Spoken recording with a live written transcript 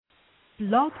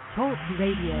Blog Talk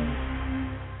Radio.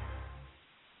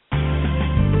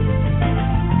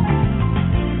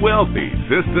 Wealthy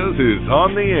Sistas is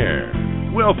on the air.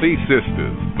 Wealthy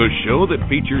Sistas, the show that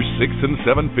features 6- and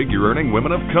 7-figure earning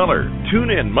women of color. Tune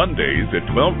in Mondays at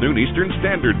 12 noon Eastern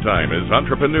Standard Time as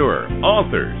entrepreneur,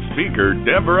 author, speaker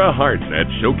Deborah Hartnett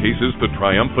showcases the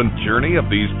triumphant journey of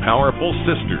these powerful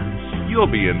sisters. You'll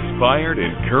be inspired,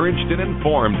 encouraged, and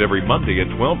informed every Monday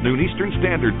at 12 noon Eastern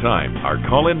Standard Time. Our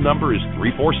call-in number is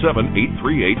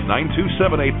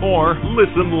 347-838-92784.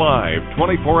 Listen live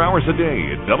 24 hours a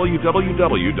day at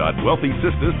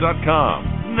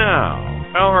www.wealthysistas.com. Now,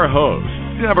 our host,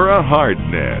 Deborah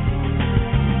Hartnett.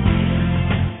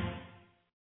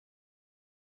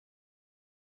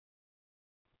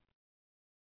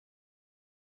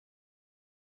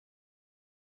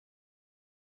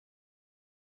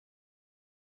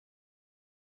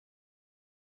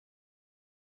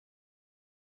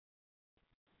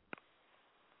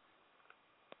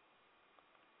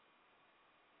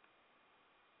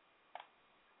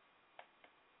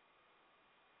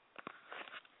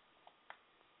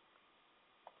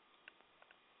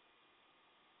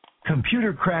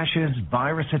 Computer crashes,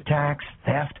 virus attacks,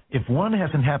 theft. If one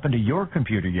hasn't happened to your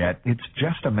computer yet, it's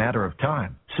just a matter of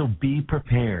time. So be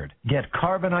prepared. Get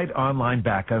Carbonite Online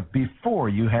Backup before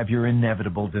you have your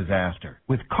inevitable disaster.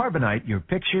 With Carbonite, your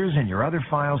pictures and your other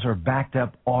files are backed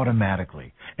up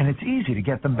automatically, and it's easy to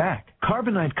get them back.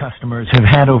 Carbonite customers have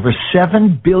had over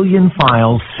 7 billion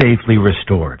files safely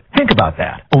restored. Think about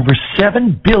that. Over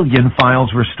 7 billion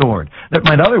files restored that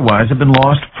might otherwise have been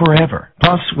lost forever.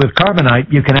 Plus, with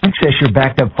Carbonite, you can access your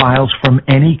backed up files from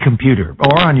any computer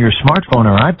or on your smartphone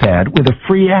or iPad with a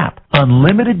free app.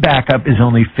 Unlimited backup is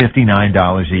only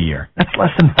 $59 a year. That's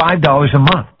less than $5 a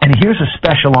month. And here's a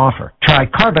special offer. Try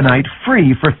Carbonite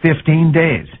free for 15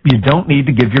 days. You don't need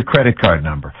to give your credit card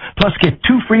number. Plus, get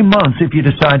 2 free months if you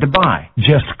decide to buy.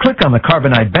 Just click on the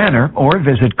Carbonite banner or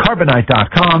visit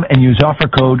Carbonite.com and use offer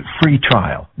code FREE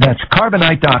TRIAL. That's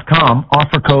Carbonite.com,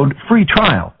 offer code FREE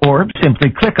TRIAL. Or simply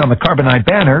click on the Carbonite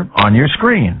banner on your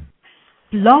screen.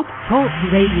 Blog Talk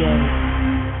Radio.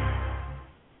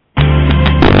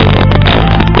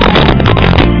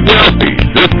 Wealthy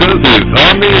Sistas is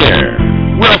on the air.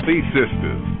 Wealthy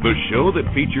Sistas, the show that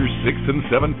features 6- and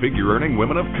 7-figure earning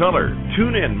women of color.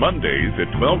 Tune in Mondays at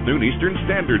 12 noon Eastern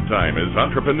Standard Time as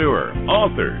entrepreneur,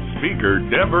 author, speaker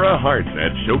Deborah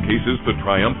Hartnett showcases the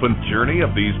triumphant journey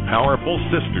of these powerful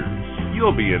sisters.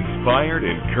 You'll be inspired,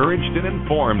 encouraged, and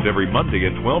informed every Monday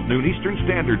at 12 noon Eastern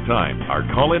Standard Time. Our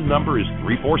call-in number is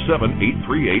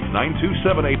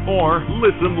 347-838-92784.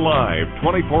 Listen live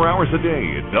 24 hours a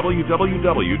day at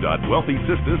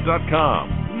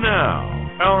www.wealthysistas.com. Now,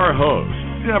 our host,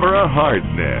 Deborah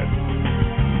Hartnett.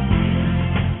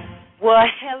 Well,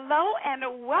 hello and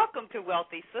welcome to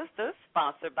Wealthy Sistas,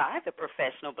 sponsored by the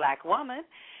Professional Black Woman.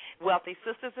 Wealthy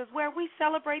Sistas is where we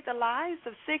celebrate the lives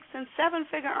of 6- and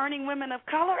 7-figure earning women of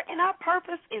color, and our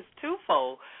purpose is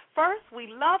twofold. First, we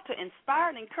love to inspire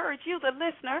and encourage you, the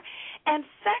listener, and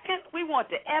second, we want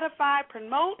to edify,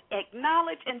 promote,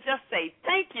 acknowledge, and just say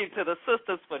thank you to the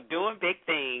sisters for doing big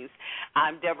things.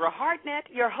 I'm Deborah Hartnett,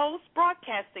 your host,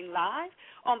 broadcasting live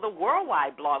on the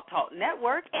Worldwide Blog Talk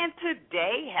Network, and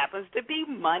today happens to be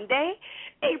Monday,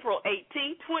 April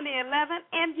 18, 2011,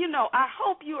 and I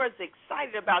hope you are as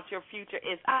excited about your future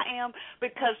as I am,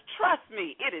 because trust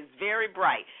me, it is very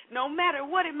bright. No matter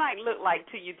what it might look like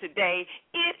to you today,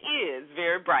 it is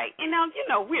very bright. And now,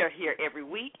 we're here every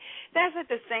week. That's at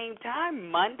the same time,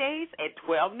 Mondays at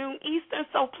 12 noon Eastern,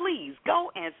 so please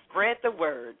go and spread the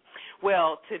word.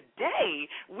 Well, today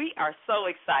we are so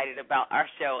excited about our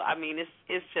show. I mean,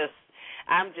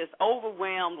 I'm just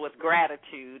overwhelmed with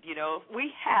gratitude.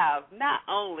 We have, not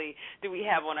only do we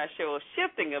have on our show a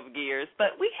shifting of gears,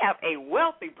 but we have a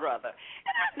wealthy brother.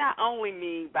 And I not only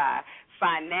mean by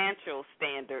financial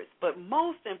standards, but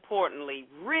most importantly,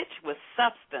 rich with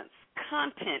substance,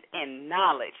 content, and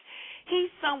knowledge.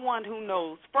 He's someone who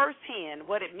knows firsthand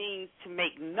what it means to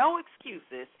make no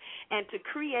excuses and to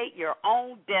create your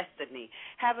own destiny.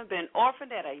 Having been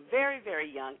orphaned at a very, very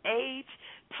young age,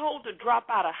 told to drop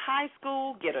out of high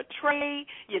school, get a trade,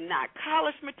 you're not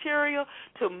college material,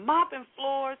 to mopping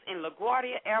floors in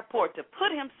LaGuardia Airport to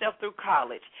put himself through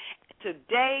college.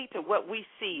 Today, to what we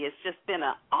see, it's just been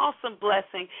an awesome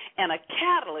blessing and a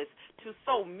catalyst to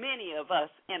so many of us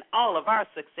in all of our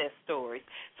success stories.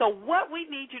 So what we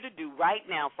need you to do right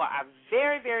now for our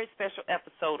very, very special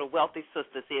episode of Wealthy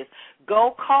Sistas is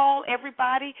go call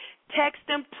everybody, text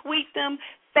them, tweet them,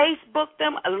 Facebook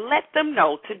them, let them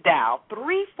know to dial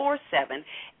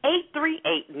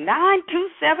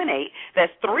 347-838-9278.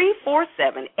 That's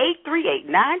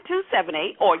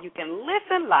 347-838-9278. Or you can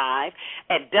listen live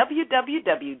at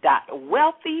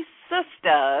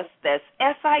www.wealthysistas, that's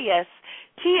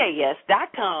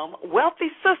SISTAS.com,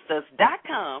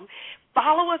 wealthysistas.com.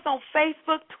 Follow us on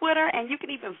Facebook, Twitter, and you can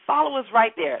even follow us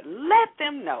right there. Let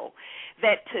them know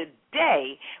that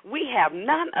today we have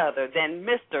none other than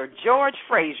Mr. George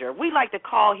Fraser. We like to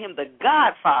call him the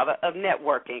godfather of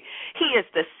networking. He is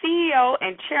the CEO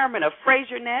and chairman of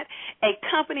FraserNet, a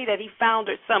company that he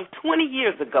founded some 20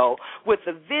 years ago with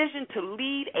a vision to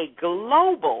lead a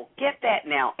global, get that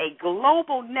now, a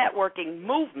global networking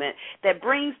movement that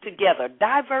brings together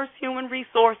diverse human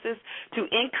resources to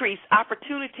increase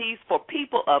opportunities for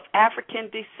people of African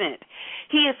descent.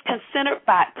 He is considered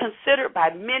by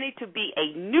many to be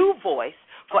a new voice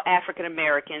for African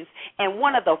Americans and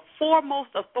one of the foremost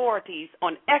authorities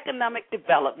on economic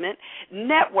development,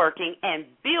 networking, and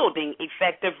building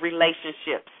effective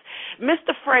relationships.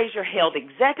 Mr. Fraser held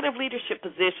executive leadership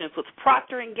positions with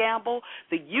Procter Gamble,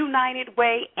 the United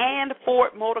Way, and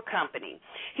Ford Motor Company.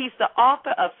 He's the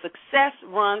author of Success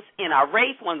Runs in Our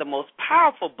Race, one of the most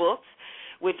powerful books,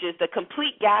 which is The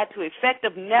Complete Guide to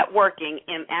Effective Networking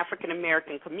in African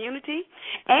American Community,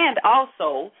 and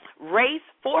also Race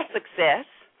for Success,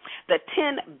 the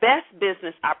 10 Best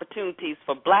Business Opportunities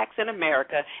for Blacks in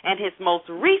America, and his most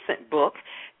recent book,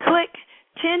 Click,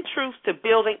 10 Truths to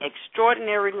Building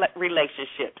Extraordinary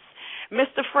Relationships.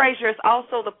 Mr. Fraser is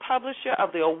also the publisher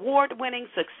of the award-winning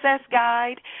Success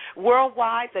Guide,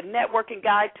 Worldwide, the Networking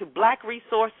Guide to Black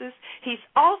Resources. He's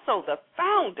also the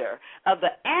founder of the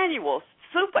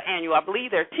super annual, I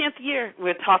believe their 10th year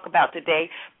we'll talk about today,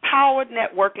 Power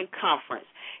Networking Conference.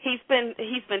 He's been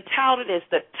touted as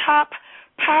the top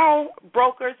power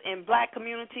brokers in black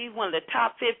communities, one of the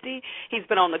top 50. He's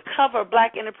been on the cover of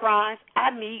Black Enterprise. I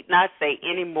need not say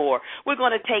any more. We're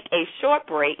going to take a short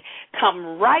break,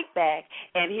 come right back,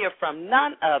 and hear from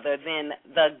none other than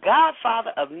the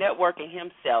godfather of networking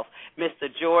himself, Mr.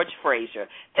 George Fraser.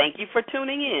 Thank you for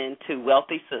tuning in to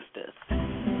Wealthy Sistas.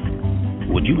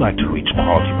 Would you like to reach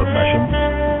quality professionals?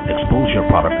 Expose your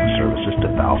product and services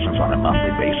to thousands on a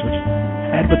monthly basis?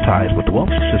 Advertise with the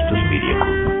Wealthy Sistas Media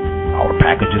Group. Our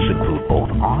packages include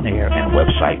both on-air and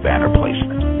website banner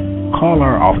placement. Call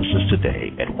our offices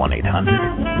today at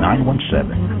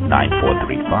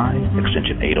 1-800-917-9435,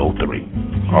 extension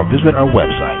 803, or visit our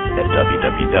website at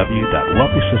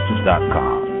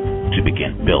www.wealthysistas.com to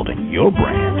begin building your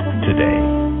brand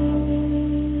today.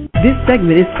 This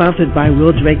segment is sponsored by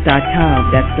WillDrake.com.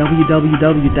 That's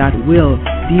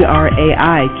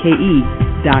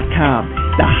www.willdraike.com.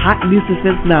 The hot new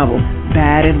suspense novel,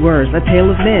 Bad and Worse, A Tale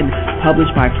of Men,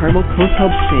 published by Permal Coast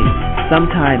Publishing.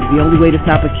 Sometimes the only way to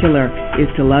stop a killer is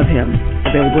to love him.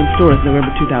 Available in stores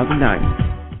November 2009.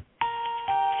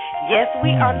 Yes, we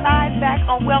are live back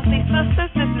on Wealthy Sistas.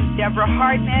 This is Deborah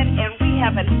Hartnett, and we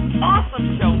have an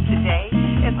awesome show today.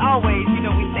 As always, we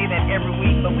say that every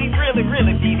week, but we really,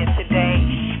 really need it today.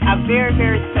 Our very,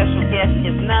 very special guest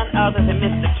is none other than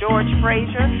Mr. George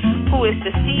Fraser, who is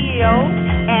the CEO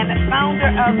and founder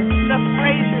of the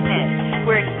FraserNet.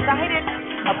 We're excited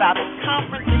about his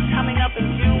conference that's coming up in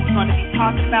June. We're going to be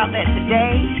talking about that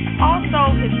today.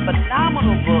 Also, his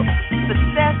phenomenal book,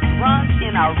 Success Runs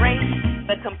in Our Race,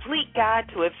 The Complete Guide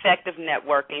to Effective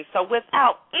Networking. So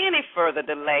without any further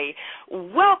delay,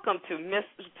 welcome to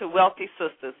Wealthy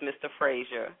Sistas, Mr.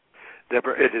 Fraser.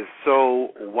 Deborah, it is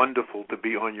so wonderful to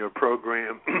be on your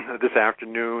program this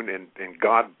afternoon, and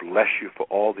God bless you for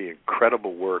all the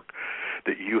incredible work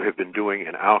that you have been doing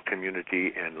in our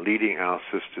community and leading our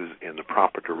sisters in the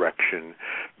proper direction,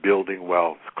 building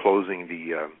wealth, closing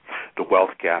the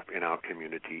wealth gap in our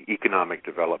community, economic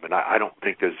development. I don't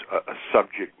think there's a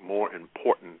subject more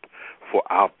important for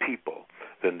our people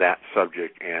than that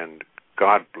subject, and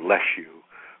God bless you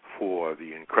for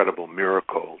the incredible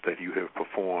miracle that you have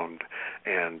performed,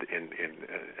 and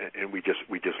we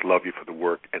just love you for the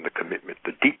work and the commitment,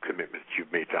 the deep commitment that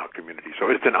you've made to our community.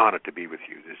 So it's an honor to be with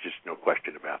you. There's just no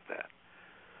question about that.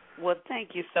 Well,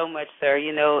 thank you so much, sir.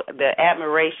 The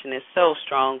admiration is so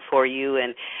strong for you,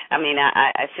 and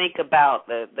I think about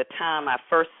the time I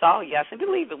first saw you. I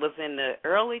believe it was in the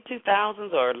early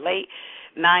 2000s or late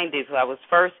 90s when I was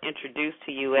first introduced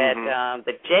to you at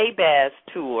the J-Bass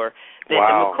tour that the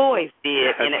McCoys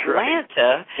did in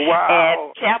Atlanta at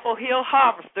Chapel Hill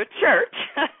Harvester Church.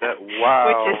 I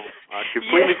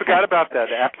completely forgot about that.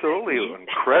 Absolutely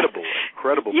incredible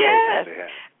program they had.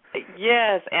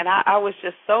 Yes, and I was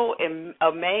just so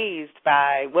amazed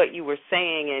by what you were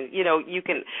saying, and you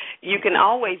can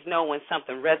always know when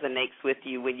something resonates with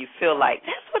you when you feel like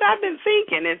that's what I've been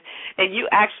thinking, and you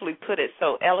actually put it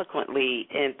so eloquently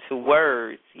into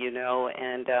words,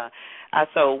 and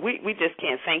so we just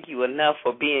can't thank you enough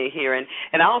for being here, and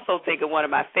I also think of one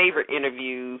of my favorite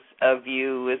interviews of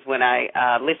you is when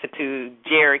I listened to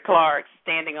Jerry Clark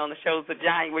standing on the shoulders of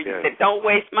Giant, where you said, "Don't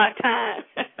waste my time."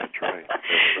 That's right.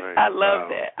 I love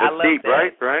that. That's I love deep,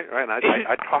 that. right? And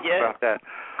I talk about that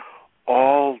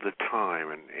all the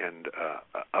time, and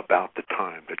about the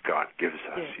time that God gives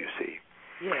us. You see.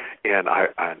 Yes. And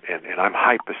I'm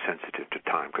hypersensitive to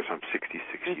time because I'm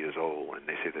 66 years old, and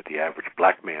they say that the average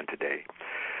black man today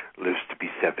lives to be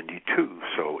 72.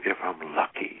 So if I'm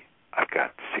lucky, I've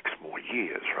got 6 more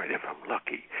years, right, if I'm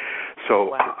lucky.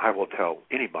 So wow. I will tell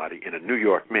anybody in a New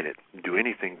York minute, do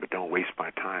anything but don't waste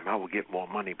my time. I will get more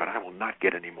money, but I will not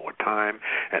get any more time.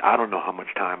 And I don't know how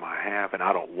much time I have, and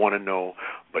I don't want to know,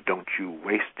 but don't you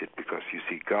waste it, because, you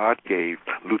see, God gave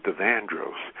Luther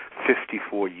Vandross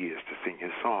 54 years to sing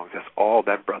his songs. That's all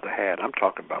that brother had. I'm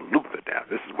talking about Luther now.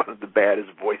 This is one of the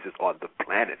baddest voices on the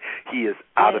planet. He is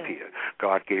out of here.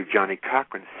 God gave Johnny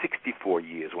Cochran 64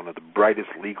 years, one of the brightest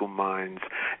legal minds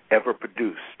ever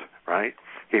produced, right?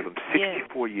 Gave him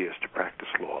 64 years to practice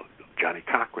law. Johnny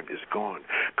Cochran is gone.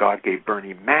 God gave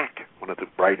Bernie Mac, one of the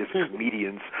brightest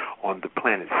comedians on the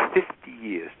planet, 50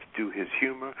 years to do his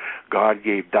humor. God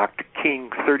gave Dr. King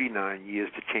 39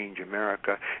 years to change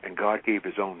America, and God gave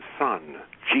his own son,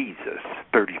 Jesus,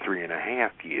 33 and a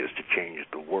half years to change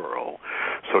the world.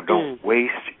 So don't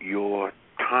waste your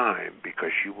time, because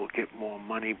you will get more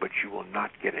money, but you will not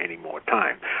get any more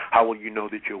time. How will you know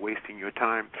that you're wasting your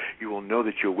time? You will know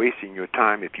that you're wasting your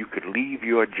time if you could leave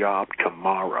your job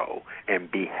tomorrow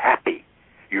and be happy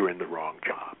you're in the wrong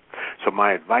job. So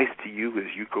my advice to you is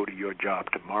you go to your job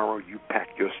tomorrow, you pack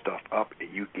your stuff up,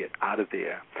 and you get out of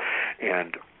there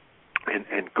and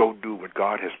go do what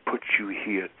God has put you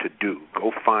here to do.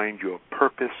 Go find your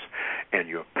purpose and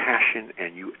your passion,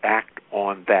 and you act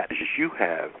on that as you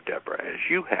have, Deborah, as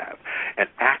you have, and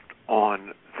act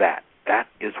on that. That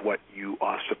is what you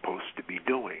are supposed to be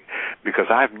doing, because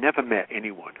I've never met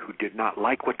anyone who did not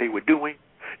like what they were doing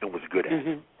and was good at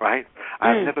it, right?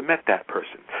 I've never met that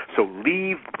person. So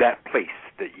leave that place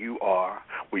that you are,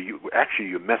 where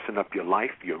you're messing up your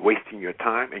life, you're wasting your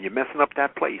time, and you're messing up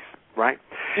that place, right?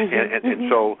 And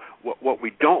so what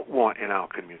we don't want in our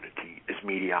community is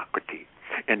mediocrity.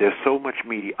 And there's so much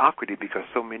mediocrity because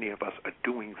so many of us are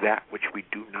doing that which we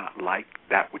do not like,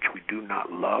 that which we do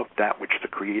not love, that which the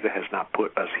Creator has not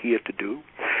put us here to do.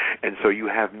 And so you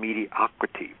have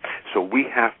mediocrity. So we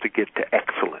have to get to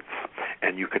excellence.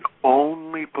 And you can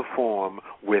only perform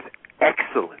with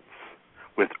excellence,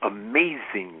 with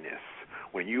amazingness,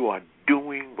 when you are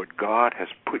doing what God has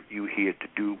put you here to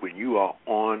do, when you are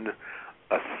on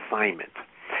assignment.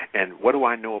 And what do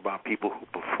I know about people who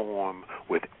perform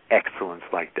with excellence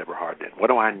like Deborah Hardin? What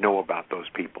do I know about those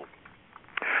people?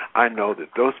 I know that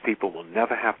those people will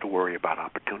never have to worry about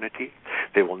opportunity.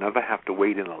 They will never have to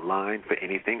wait in a line for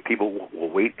anything. People will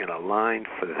wait in a line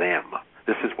for them.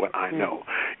 This is what I know.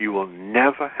 You will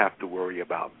never have to worry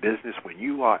about business. When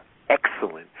you are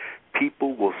excellent,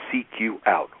 people will seek you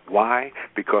out. Why?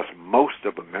 Because most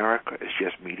of America is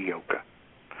just mediocre.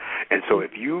 And so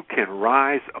if you can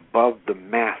rise above the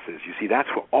masses, you see, that's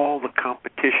where all the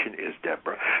competition is,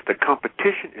 Deborah. The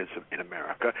competition in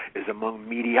America is among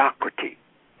mediocrity.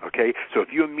 Okay? So if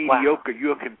you're mediocre,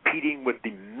 you're competing with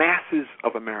the masses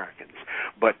of Americans.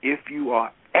 But if you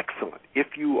are excellent, if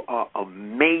you are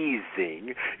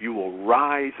amazing, you will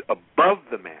rise above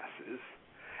the masses,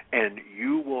 and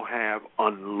you will have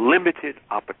unlimited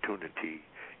opportunity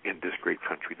in this great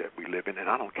country that we live in. And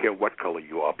I don't care what color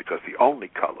you are, because the only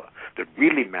color that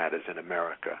really matters in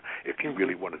America, if you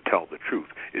really want to tell the truth,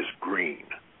 is green,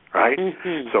 right?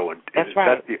 So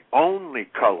that's the only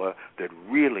color that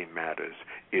really matters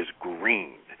is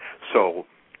green. So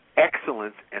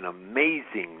excellence and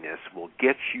amazingness will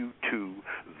get you to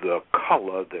the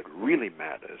color that really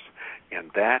matters,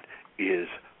 and that is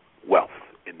wealth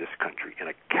in this country. In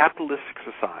a capitalistic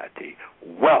society,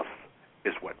 wealth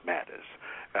is what matters.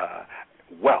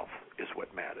 Wealth is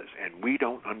what matters, and we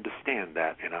don't understand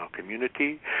that in our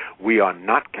community. We are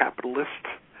not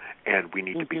capitalists, and we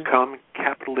need to become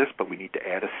capitalists, but we need to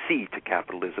add a C to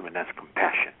capitalism, and that's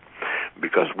compassion.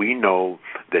 Because we know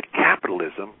that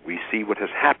capitalism, we see what has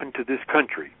happened to this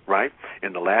country, right?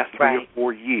 In the last 3 or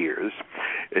 4 years,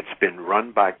 it's been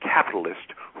run by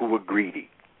capitalists who were greedy.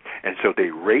 And so they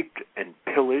raped and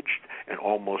pillaged and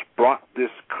almost brought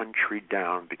this country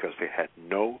down because they had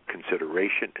no consideration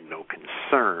consideration and no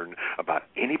concern about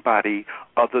anybody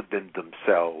other than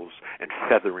themselves and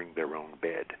feathering their own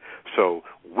bed. So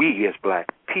we as black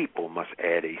people must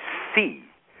add a C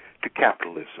to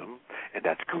capitalism, and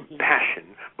that's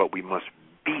compassion, but we must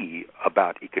be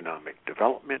about economic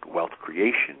development, wealth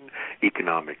creation,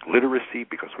 economic literacy,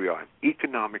 because we are an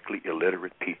economically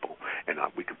illiterate people. And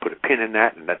we can put a pin in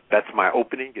that, and that's my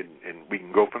opening, and we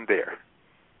can go from there.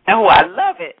 Oh, I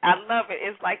love it. I love it.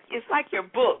 It's like your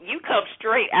book. You come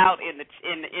straight out in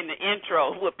the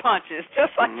intro with punches,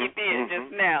 just like you did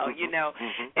just now, you know.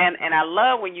 And I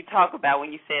love when you talk about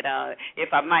when you said, if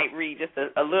I might read just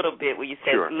a little bit, where you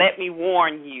said, let me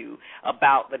warn you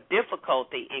about the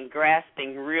difficulty in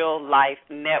grasping real life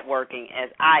networking as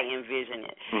I envision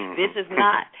it. This is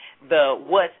not the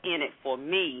what's in it for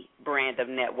me brand of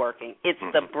networking. It's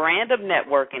the brand of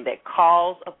networking that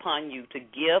calls upon you to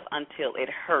give until it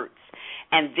hurts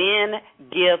and then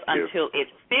give until it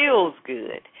feels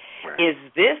good. Right. Is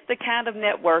this the kind of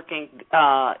networking?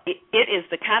 It is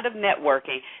the kind of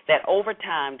networking that over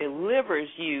time delivers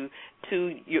to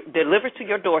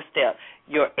your doorstep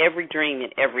your every dream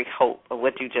and every hope of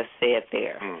what you just said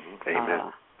there.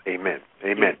 Amen.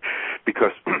 Amen.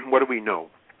 Because what do we know?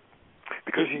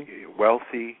 Because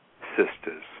wealthy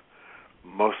sisters,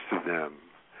 most of them,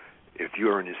 if you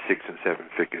earn 6 and 7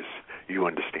 figures, you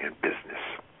understand business.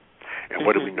 And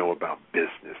what do we know about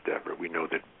business, Deborah? We know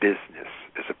that business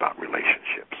is about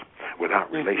relationships.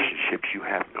 Without relationships, you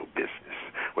have no business.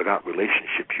 Without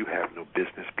relationships, you have no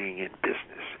business being in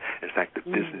business. In fact, the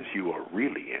business you are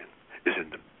really in is in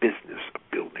the business of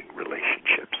building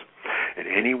relationships. And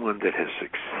anyone that has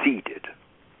succeeded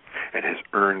and has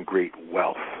earned great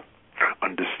wealth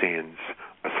understands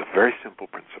a very simple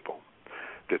principle,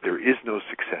 that there is no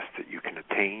success that you can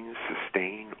attain,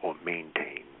 sustain, or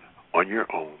maintain on your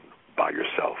own by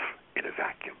yourself in a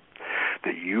vacuum.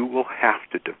 That you will have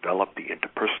to develop the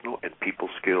interpersonal and people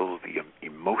skills, the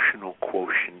emotional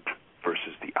quotient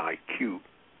versus the IQ,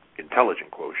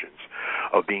 intelligent quotients,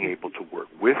 of being able to work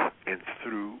with and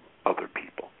through other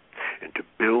people, and to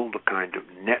build the kind of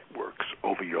networks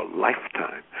over your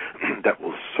lifetime that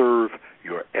will serve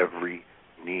your every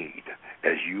need,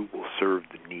 as you will serve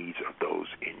the needs of those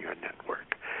in your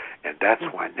network. And that's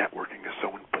why networking is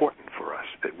so important for us,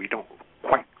 that we don't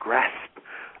quite grasp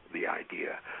the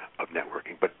idea of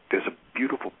networking. But there's a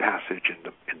beautiful passage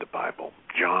in the Bible,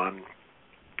 John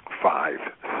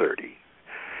 5:30.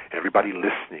 Everybody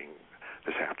listening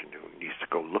this afternoon needs to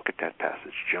go look at that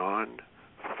passage, John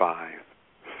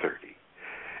 5:30.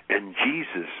 And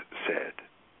Jesus said,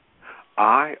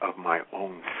 I of my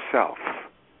own self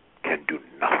can do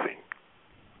nothing.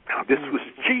 Now, this was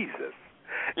Jesus.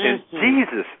 And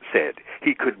Jesus said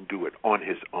he couldn't do it on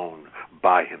his own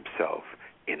by himself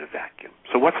in a vacuum.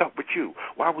 So what's up with you?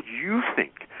 Why would you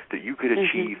think that you could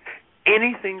achieve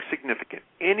anything significant,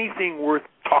 anything worth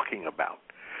talking about,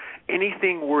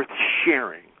 anything worth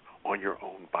sharing on your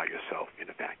own by yourself in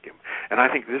a vacuum? And I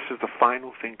think this is the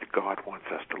final thing that God wants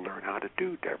us to learn how to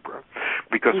do, Deborah,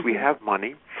 because we have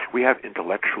money, we have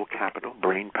intellectual capital,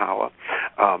 brain power.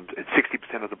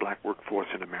 60% of the black workforce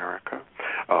in America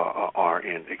are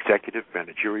in executive,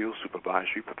 managerial,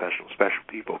 supervisory, professional,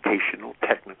 specialty, vocational,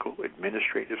 technical,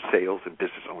 administrative, sales, and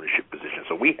business ownership positions.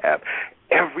 So we have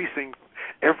every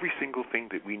single thing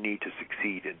that we need to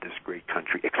succeed in this great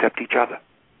country, except each other.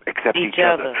 Except each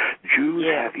other. Jews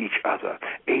have each other.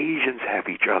 Asians have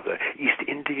each other. East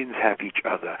Indians have each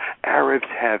other. Arabs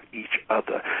have each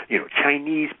other.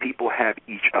 Chinese people have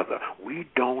each other. We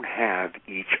don't have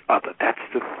each other. That's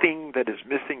the thing that is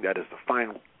missing. That is the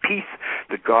final piece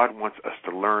that God wants us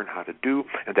to learn how to do,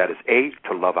 and that is, A,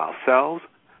 to love ourselves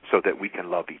so that we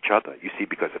can love each other. You see,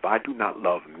 because if I do not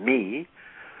love me,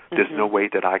 there's no way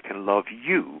that I can love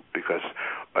you, because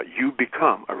you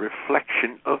become a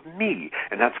reflection of me,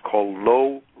 and that's called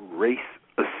low race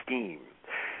esteem.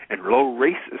 And low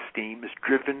race esteem is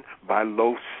driven by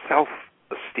low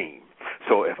self-esteem.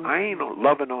 So if I ain't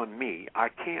loving on me, I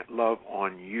can't love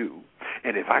on you.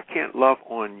 And if I can't love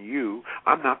on you,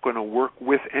 I'm not going to work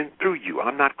with and through you.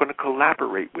 I'm not going to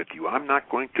collaborate with you. I'm not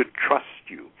going to trust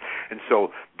you. And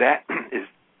so that is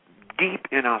deep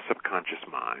in our subconscious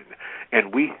mind,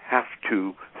 and we have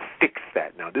to fix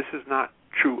that. Now, this is not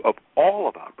true of all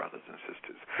of our brothers and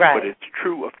sisters, but it's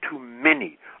true of too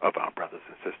many of our brothers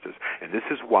and sisters. And this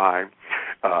is why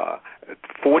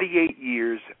 48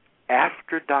 years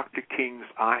after Dr. King's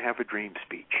I Have a Dream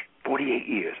speech, 48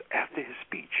 years after his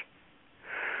speech,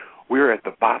 we're at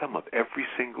the bottom of every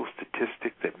single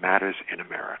statistic that matters in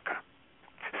America.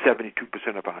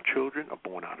 72% of our children are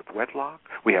born out of wedlock.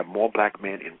 We have more black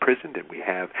men in prison than we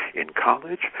have in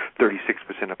college.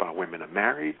 36% of our women are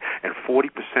married, and 40%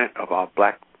 of our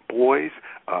black boys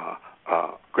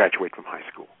graduate from high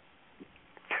school.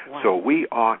 Wow. So we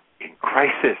are in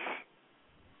crisis.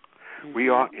 Mm-hmm. We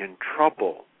are in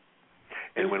trouble.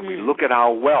 And when we look at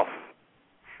our wealth,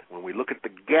 when we look at the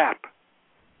gap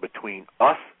between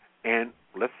us and,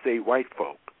 let's say, white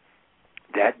folk,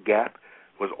 that gap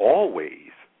was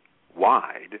always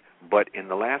wide, but in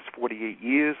the last 48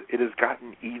 years, it has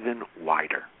gotten even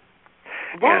wider.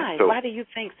 Why? Why do you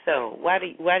think so? Why do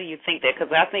you think that?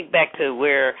 Because I think back to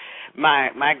where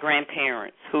my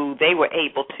grandparents, who they were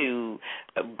able to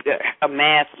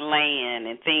amass land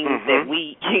and things that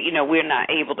we're not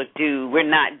able to do, we're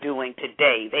not doing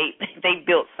today. They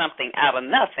built something out of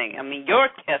nothing. I mean, your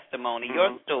testimony,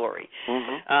 your story.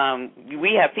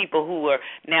 We have people who are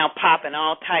now popping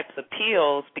all types of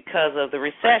pills because of the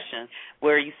recession,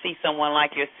 where you see someone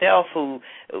like yourself who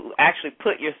actually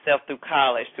put yourself through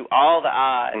college, through all the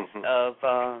odds of,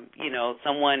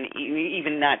 someone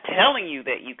even not telling you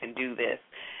that you can do this,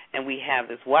 and we have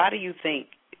this. Why do you think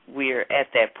we're at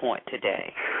that point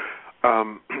today?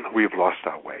 We have lost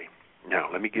our way. Now,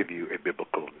 let me give you a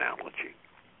biblical analogy.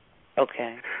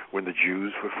 Okay. When the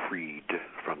Jews were freed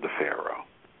from the Pharaoh,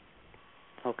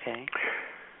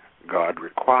 God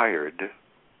required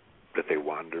that they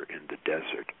wander in the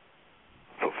desert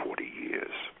for 40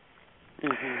 years,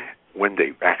 when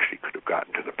they actually could have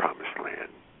gotten to the Promised Land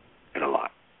in a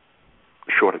lot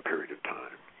shorter period of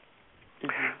time.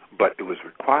 But it was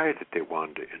required that they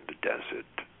wander in the desert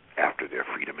after their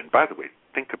freedom. And by the way,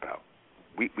 think about,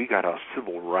 we got our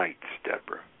civil rights,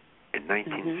 Deborah, in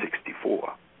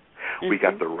 1964. We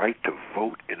got the right to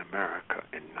vote in America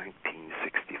in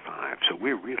 1965. So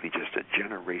we're really just a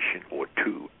generation or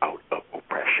two out of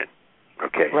oppression.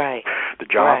 Okay. Right. The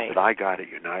job that I got at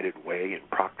United Way and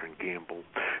Procter Gamble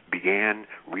began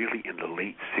really in the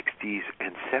late 60s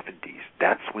and 70s.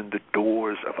 That's when the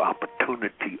doors of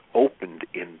opportunity opened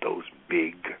in those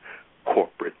big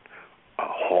corporate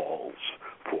halls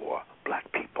for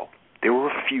black people. There were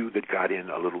a few that got in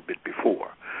a little bit before,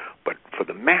 but for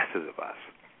the masses of us,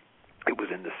 it was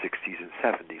in the 60s and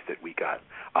 70s that we got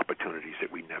opportunities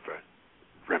that we never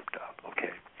dreamt of,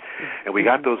 okay? And we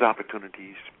got those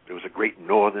opportunities. There was a great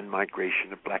northern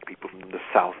migration of black people from the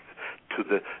south to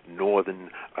the northern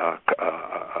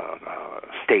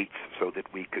states so that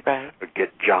we could get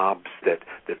jobs that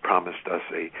promised us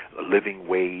a living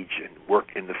wage and work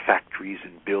in the factories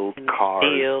and build cars.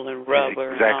 Steel and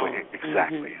rubber.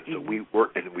 Exactly. And so we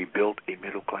worked and we built a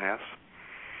middle class,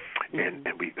 and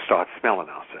we start smelling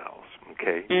ourselves,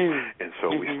 okay? And so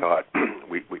we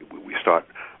start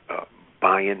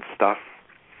buying stuff.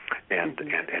 And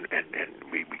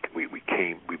we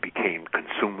became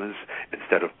consumers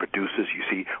instead of producers. You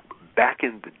see, back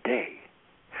in the day,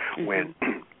 when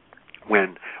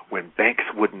banks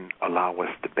wouldn't allow us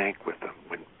to bank with them,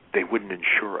 when they wouldn't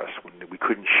insure us, when we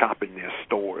couldn't shop in their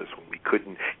stores, when we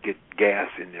couldn't get gas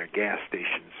in their gas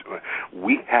stations,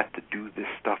 we had to do this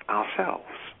stuff ourselves,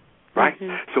 right?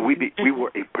 So we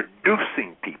were a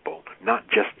producing people, not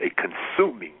just a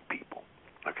consuming people,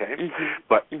 okay?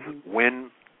 But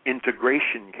when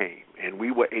integration came and we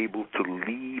were able to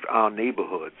leave our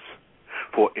neighborhoods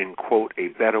for, in quote, a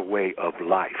better way of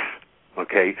life,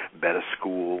 okay, better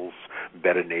schools,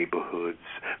 better neighborhoods,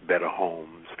 better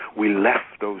homes, we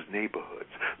left those neighborhoods.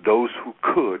 Those who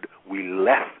could, we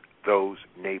left those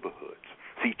neighborhoods.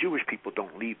 See, Jewish people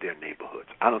don't leave their neighborhoods.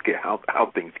 I don't care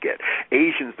how things get.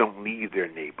 Asians don't leave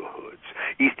their neighborhoods.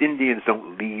 East Indians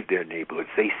don't leave their neighborhoods.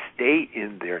 They stay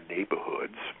in their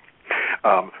neighborhoods,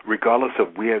 regardless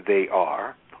of where they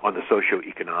are on the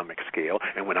socioeconomic scale.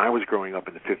 And when I was growing up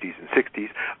in the 50s and 60s,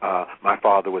 my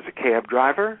father was a cab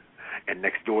driver, and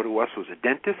next door to us was a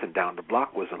dentist, and down the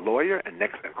block was a lawyer, and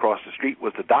next across the street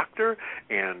was the doctor,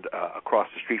 and across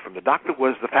the street from the doctor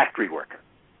was the factory worker,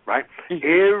 right?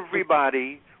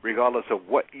 Everybody, regardless of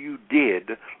what you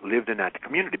did, lived in that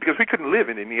community, because we couldn't live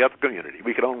in any other community.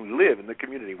 We could only live in the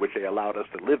community which they allowed us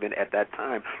to live in at that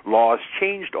time. Laws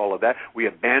changed all of that. We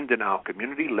abandoned our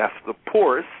community, left the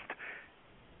poorest,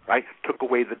 right, took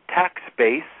away the tax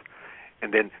base,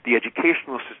 and then the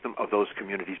educational system of those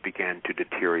communities began to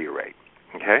deteriorate,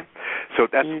 okay? So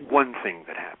that's one thing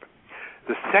that happened.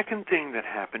 The second thing that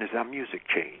happened is our music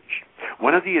changed.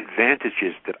 One of the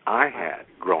advantages that I had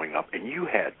growing up, and you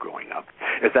had growing up,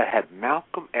 is I had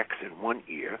Malcolm X in one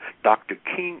ear, Dr.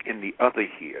 King in the other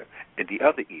ear,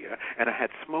 and I had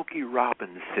Smokey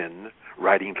Robinson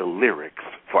writing the lyrics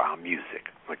for our music,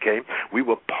 okay? We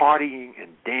were partying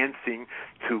and dancing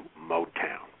to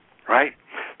Motown, right?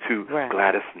 to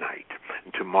Gladys Knight,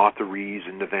 to Martha Reeves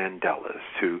and the Vandellas,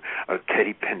 to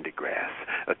Teddy Pendergrass,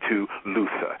 to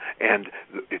Luther. And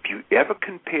if you ever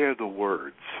compare the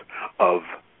words of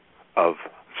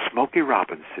Smokey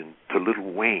Robinson to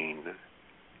Little Wayne,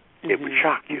 it would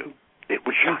shock you. It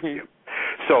would shock you.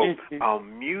 So our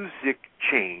music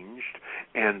changed,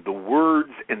 and the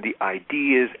words and the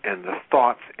ideas and the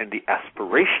thoughts and the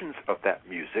aspirations of that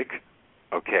music,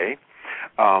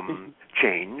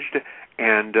 changed.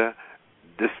 And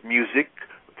this music,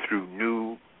 through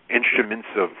new instruments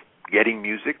of getting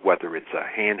music, whether it's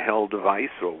a handheld device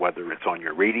or whether it's on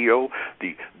your radio,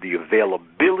 the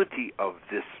availability of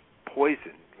this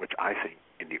poison, which I think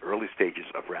in the early stages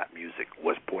of rap music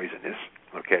was poisonous,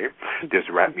 There's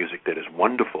rap music that is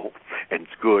wonderful, and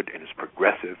it's good, and it's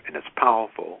progressive, and it's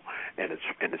powerful, and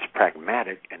it's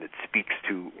pragmatic, and it speaks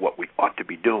to what we ought to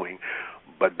be doing.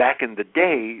 But back in the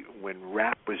day, when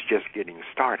rap was just getting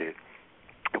started,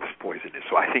 it was poisonous.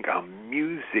 So I think our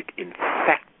music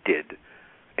infected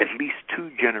at least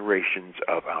 2 generations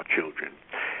of our children.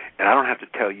 And I don't have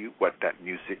to tell you what that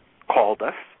music called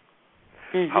us,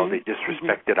 how they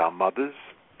disrespected our mothers,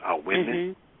 our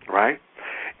women, right?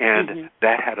 And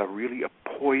that had a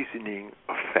poisoning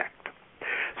effect.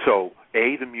 So,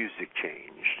 the music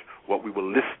changed. What we were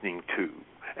listening to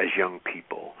as young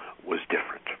people was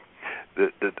different.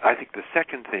 I think the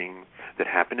second thing that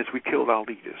happened is we killed our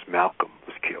leaders. Malcolm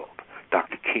was killed.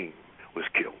 Dr. King was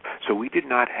killed. So we did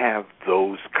not have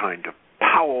those kind of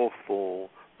powerful,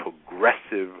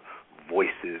 progressive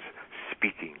voices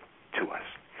speaking to us.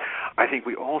 I think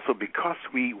we also, because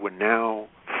we were now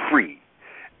free,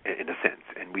 in a sense,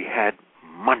 and we had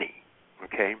money,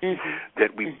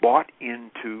 that we bought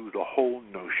into the whole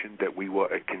notion that we were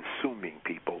a consuming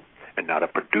people and not a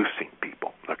producing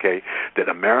people, that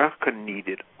America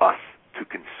needed us to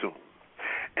consume,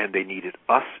 and they needed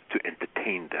us to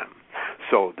entertain them.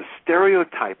 So the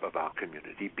stereotype of our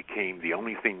community became the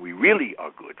only thing we really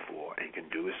are good for and can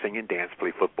do is sing and dance,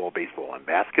 play football, baseball, and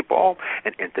basketball,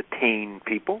 and entertain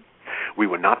people. We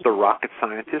were not the rocket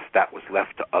scientists. That was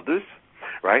left to others,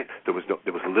 right? There was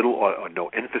little or no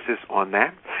emphasis on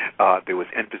that. There was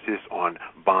emphasis on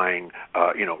buying,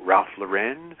 Ralph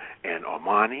Lauren and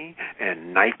Armani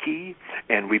and Nike,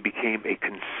 and we became a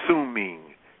consuming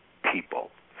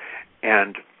people.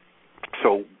 And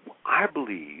so I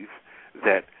believe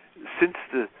that since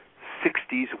the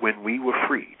 60s, when we were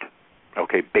freed,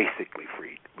 basically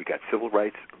freed, we got civil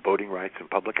rights, voting rights, and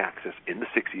public access in the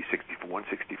 60s, 64 and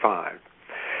 65,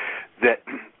 that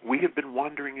we have been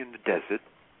wandering in the desert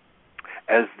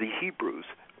as the Hebrews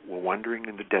were wandering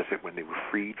in the desert when they were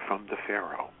freed from the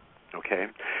Pharaoh,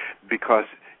 because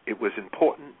it was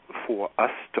important for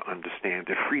us to understand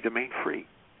that freedom ain't free,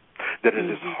 that it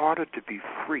is harder to be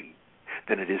free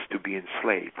than it is to be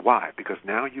enslaved. Why? Because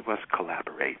now you must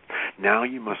collaborate. Now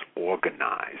you must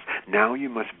organize. Now you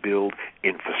must build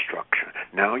infrastructure.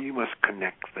 Now you must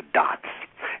connect the dots.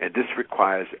 And this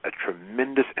requires a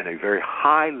tremendous and a very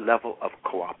high level of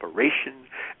cooperation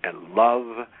and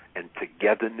love and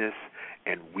togetherness,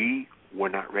 and we were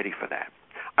not ready for that.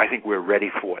 I think we're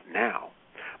ready for it now.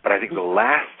 But I think the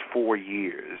last 4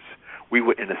 years, we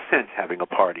were, in a sense, having a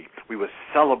party. We were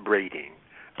celebrating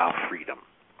our freedom.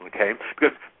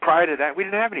 Because prior to that, we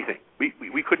didn't have anything.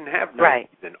 We couldn't have Nike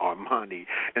and Armani,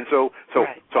 and so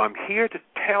I'm here to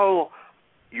tell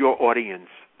your audience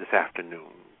this afternoon,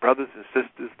 brothers and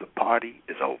sisters, the party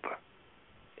is over.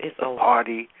 The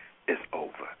party is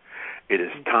over. It is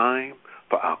time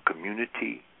for our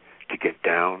community to get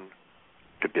down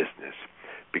to business,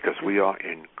 because we are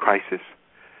in crisis,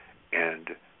 and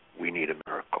we need a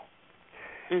miracle.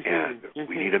 And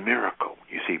we need a miracle,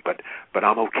 you see. But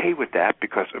I'm okay with that,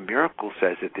 because a miracle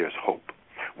says that there's hope.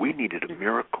 We needed a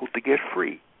miracle to get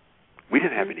free. We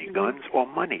didn't have any guns or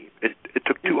money. It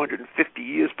took 250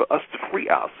 years for us to free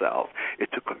ourselves. It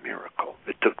took a miracle.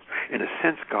 It took, in a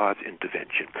sense, God's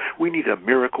intervention. We need a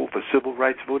miracle for civil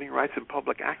rights, voting rights, and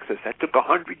public access. That took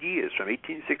 100 years, from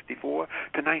 1864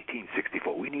 to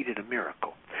 1964. We needed a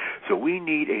miracle. So we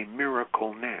need a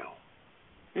miracle now.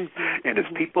 And as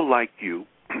people like you,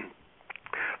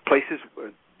 places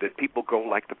that people go,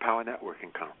 like the Power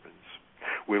Networking Conference,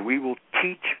 where we will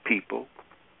teach people,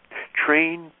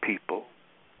 train people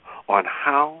on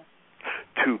how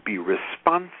to be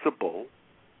responsible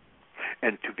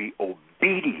and to be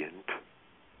obedient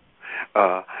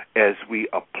as we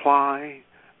apply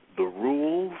the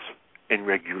rules and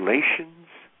regulations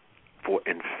for,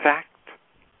 in fact,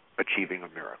 achieving a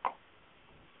miracle.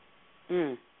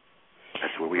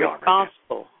 That's where we are.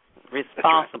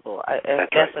 Responsible.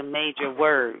 That's a major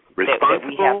word that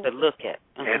we have to look at.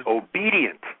 And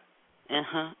obedient.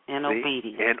 And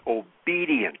obedient. And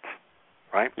obedient,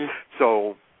 right?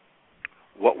 So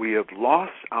what we have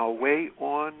lost our way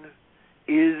on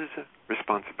is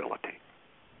responsibility.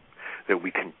 That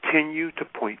we continue to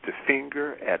point the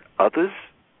finger at others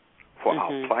for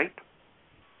our plight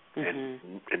and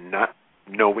not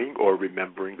knowing or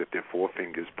remembering that there are four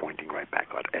fingers pointing right back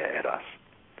at us.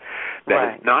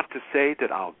 That is not to say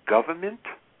that our government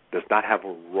does not have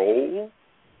a role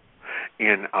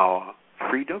in our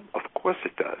freedom. Of course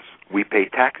it does. We pay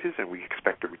taxes and we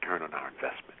expect a return on our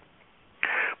investment.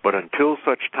 But until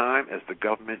such time as the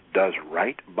government does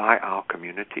right by our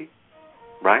community,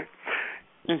 right,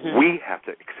 we have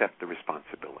to accept the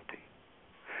responsibility.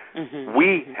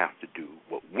 We have to do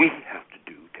what we have to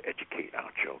do to educate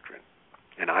our children.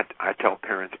 And I tell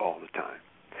parents all the time,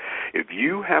 if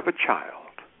you have a child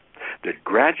that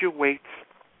graduates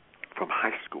from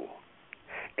high school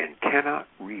and cannot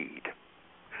read,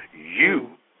 you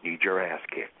need your ass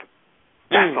kicked.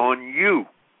 That's on you.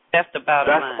 That's the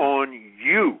bottom line. That's on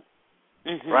you,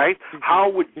 right? How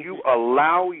would you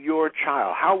allow your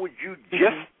child, how would you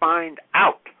just find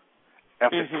out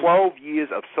after 12 years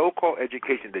of so-called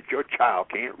education that your child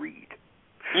can't read?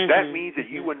 That means that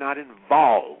you were not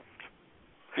involved,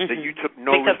 that you took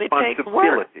no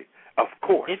responsibility. Of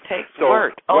course. It takes so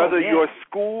work. Whether your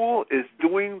school is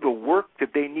doing the work that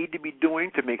they need to be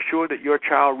doing to make sure that your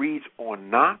child reads or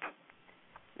not,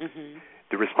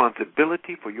 the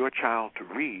responsibility for your child to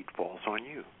read falls on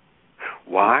you.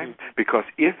 Why? Because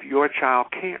if your child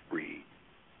can't read,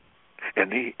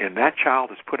 and that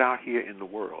child is put out here in the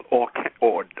world, or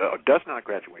does not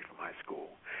graduate from high school,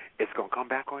 it's going to come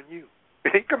back on you.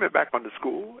 It ain't coming back on the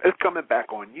school. It's coming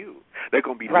back on you. They're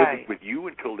going to be living with you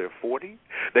until they're 40.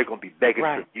 They're going to be begging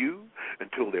for you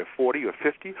until they're 40 or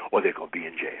 50, or they're going to be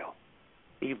in jail.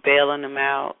 You bailing them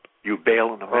out. You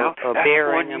bailing them out. Or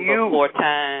burying them before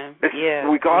time.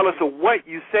 Regardless of what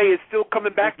you say, it's still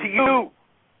coming back to you.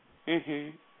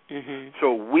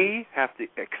 So we have to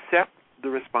accept the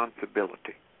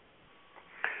responsibility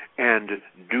and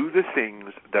do the things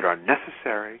that are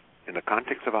necessary in the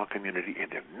context of our community,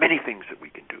 and there are many things that we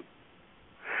can do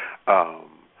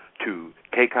to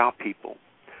take our people,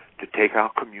 to take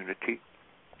our community,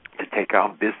 to take our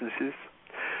businesses,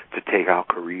 to take our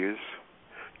careers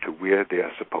to where they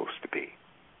are supposed to be.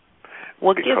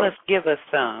 Well, give us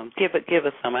some. Give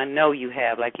us some. I know you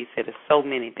have, like you said, there's so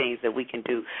many things that we can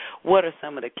do. What are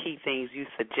some of the key things you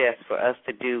suggest for us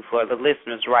to do for the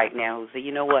listeners right now who say,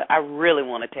 you know what, I really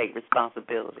want to take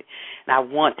responsibility, and I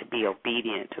want to be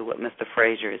obedient to what Mr.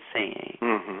 Fraser is saying?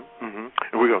 And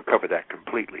we're going to cover that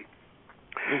completely.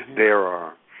 There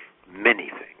are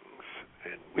many things,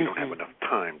 and we don't have enough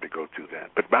time to go through that,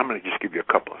 but I'm going to just give you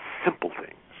a couple of simple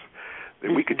things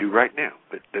that we could do right now,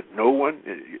 that no one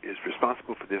is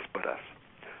responsible for this but us.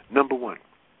 Number one,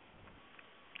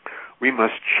 we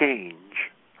must change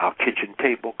our kitchen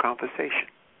table conversation.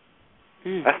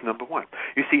 That's number one.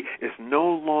 You see, it's no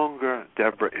longer,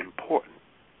 Deborah, important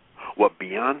what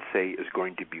Beyonce is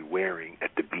going to be wearing at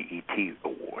the BET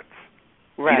Awards.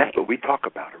 Right. See, that's what we talk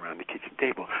about around the kitchen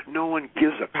table. No one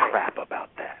gives a crap about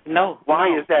that. No.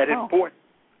 Why is that important?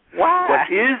 Why? What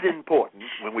is important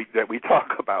that we talk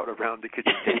about around the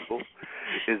kitchen table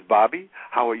is, Bobby,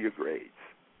 how are your grades?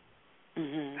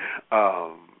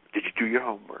 Did you do your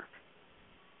homework?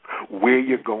 Where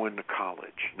you're going to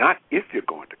college, not if you're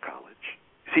going to college.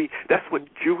 See, that's what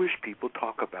Jewish people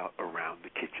talk about around the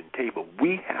kitchen table.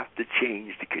 We have to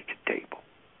change the kitchen table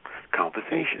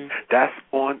conversation. That's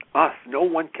on us. No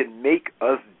one can make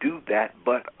us do that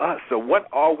but us. So what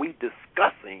are we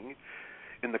discussing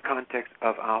in the context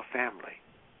of our family,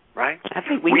 right? I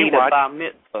think we need a bar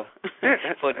mitzvah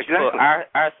for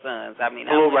our sons. I mean,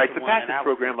 a little rites of passage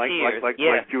program, like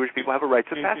Jewish people have a rites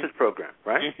of passage program,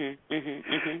 right?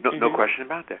 No question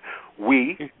about that.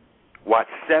 We watch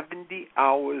 70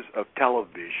 hours of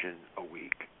television a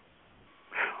week.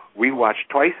 We watch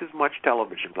twice as much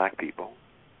television, black people,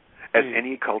 as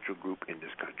any cultural group in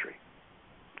this country.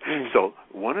 So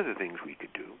one of the things we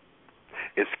could do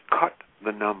is cut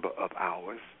the number of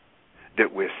hours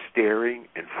that we're staring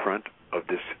in front of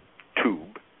this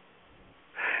tube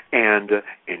and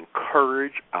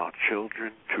encourage our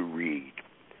children to read.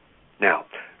 Now,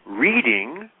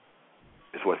 reading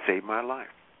is what saved my life.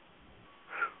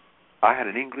 I had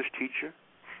an English teacher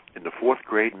in the 4th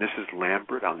grade, Mrs.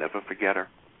 Lambert. I'll never forget her.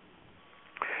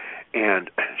 And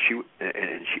she,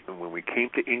 when we came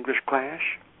to English class,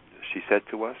 she said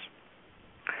to us,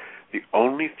 the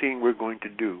only thing we're going to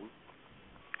do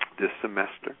this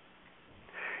semester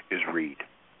is read.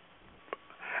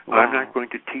 Wow. I'm not going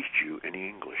to teach you any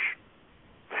English.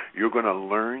 You're going to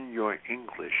learn your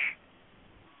English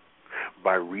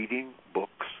by reading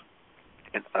books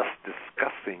and us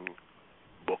discussing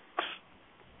books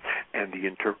and the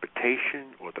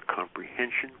interpretation or the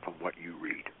comprehension from what you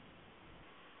read.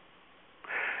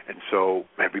 And so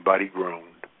everybody groaned.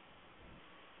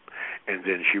 And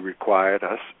then she required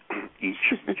us each,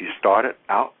 she started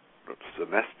out the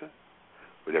semester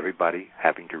with everybody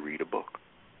having to read a book.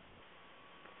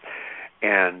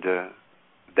 And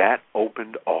that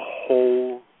opened a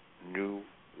whole new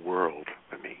world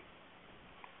for me.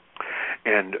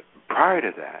 And prior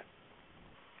to that,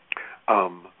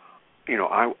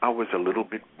 I was a little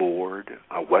bit bored.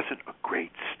 I wasn't a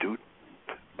great student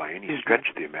by any stretch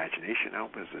of the imagination. I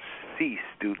was a C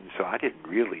student, so I didn't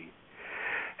really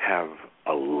have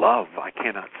a love. I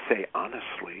cannot say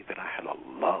honestly that I had a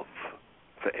love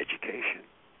for education.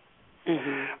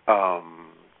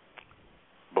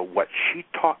 But what she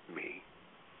taught me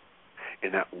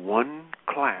in that one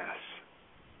class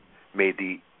made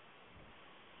the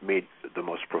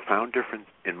most profound difference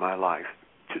in my life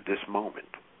to this moment.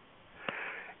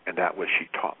 And that was she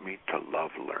taught me to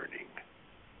love learning,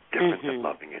 different than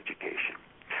loving education.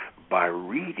 By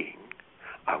reading,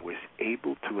 I was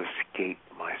able to escape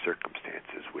my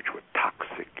circumstances, which were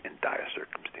toxic and dire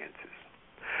circumstances.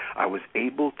 I was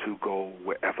able to go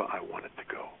wherever I wanted to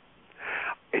go.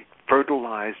 It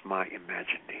fertilized my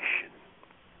imagination.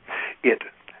 It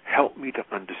helped me to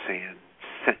understand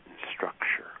sentence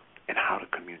structure and how to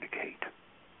communicate,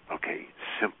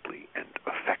 simply and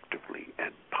effectively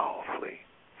and powerfully.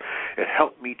 It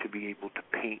helped me to be able to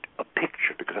paint a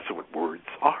picture, because that's what words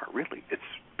are, really. It's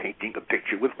painting a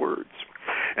picture with words.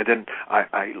 And then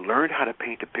I learned how to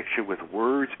paint a picture with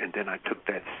words, and then I took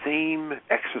that same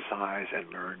exercise and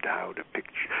learned how to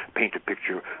paint a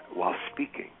picture while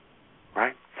speaking,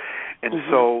 right? And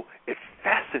so it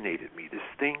fascinated me, this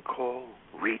thing called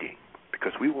reading,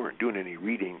 because we weren't doing any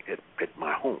reading at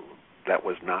my home. That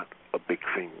was not a big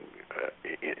thing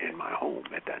in my home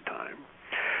at that time.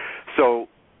 So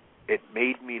it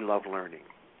made me love learning.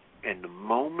 And the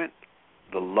moment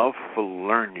the love for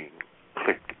learning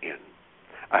clicked in,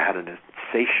 I had an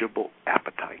insatiable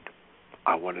appetite.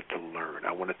 I wanted to learn.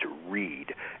 I wanted to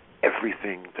read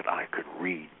everything that I could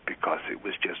read, because it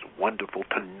was just wonderful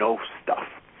to know stuff.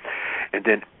 And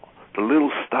then the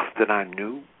little stuff that I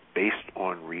knew based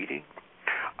on reading,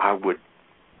 I would,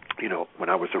 when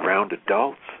I was around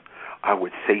adults, I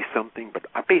would say something, but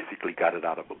I basically got it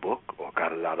out of a book or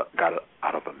got it out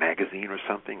of a magazine or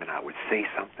something, and I would say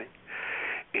something,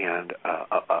 and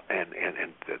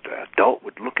the adult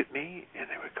would look at me and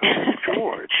they would go,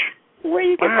 "George, where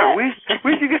you get that?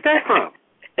 Where'd you get that from?"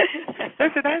 I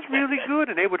said, "That's really good,"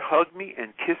 and they would hug me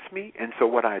and kiss me. And so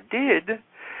what I did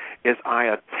is I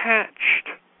attached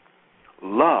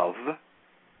love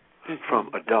from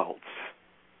adults,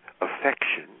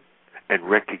 affection, and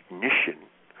recognition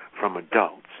from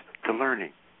adults to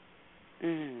learning.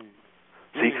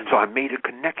 See, so I made a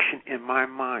connection in my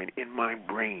mind, in my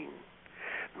brain.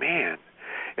 Man,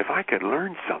 if I could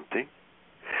learn something,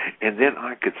 and then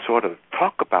I could sort of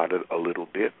talk about it a little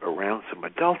bit around some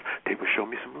adults, they would show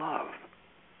me some love.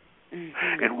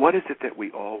 And what is it that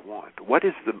we all want? What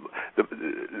is the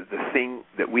thing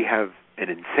that we have an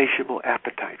insatiable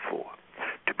appetite for?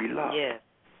 To be loved,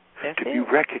 to be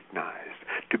recognized,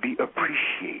 to be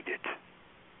appreciated.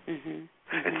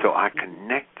 And so I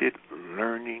connected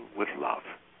learning with love.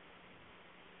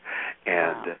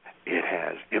 And it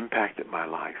has impacted my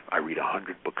life. I read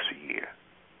 100 books a year.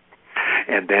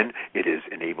 And then it has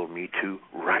enabled me to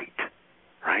write,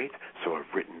 right? So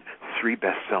I've written 3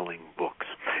 best-selling books.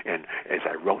 And as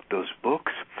I wrote those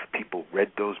books, people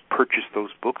read those, purchased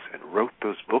those books, and wrote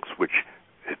those books, which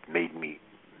have made me,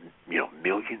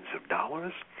 millions of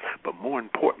dollars. But more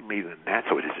importantly than that,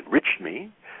 so it has enriched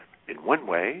me in one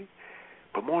way,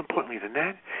 but more importantly than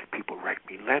that, people write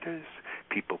me letters,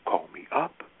 people call me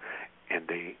up, and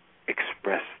they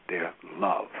express their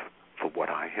love for what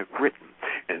I have written.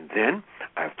 And then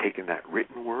I've taken that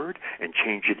written word and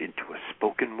changed it into a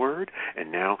spoken word,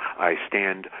 and now I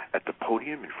stand at the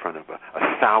podium in front of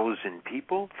 1,000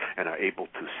 people and are able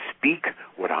to speak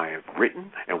what I have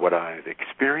written and what I have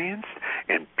experienced,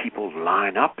 and people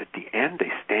line up at the end.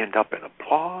 They stand up and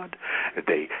applaud.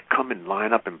 They come and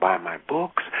line up and buy my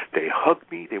books. They hug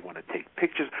me. They want to take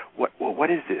pictures.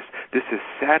 What is this? This is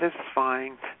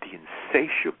satisfying the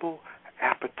insatiable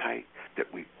appetite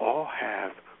that we all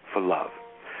have for love.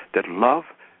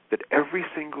 That every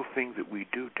single thing that we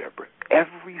do, Deborah,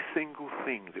 every single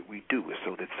thing that we do is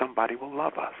so that somebody will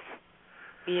love us.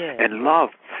 Yeah. And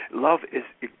love is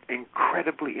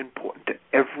incredibly important to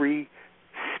every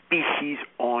species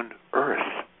on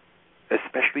Earth,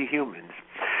 especially humans.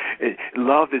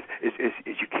 Love is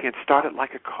you can't start it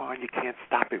like a car and you can't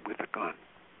stop it with a gun.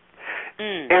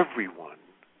 Everyone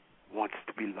wants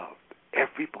to be loved.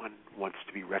 Everyone wants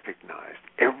to be recognized.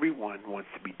 Everyone wants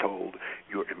to be told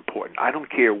you're important. I don't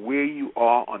care where you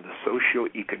are on the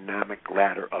socioeconomic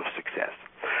ladder of success.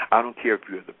 I don't care if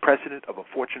you're the president of a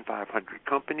Fortune 500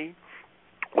 company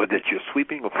or that you're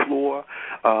sweeping a floor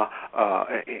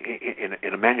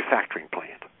in a manufacturing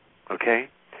plant, okay?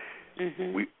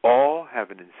 We all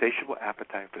have an insatiable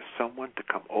appetite for someone to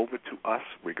come over to us,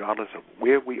 regardless of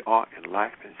where we are in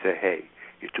life, and say, hey,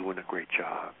 you're doing a great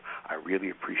job. I really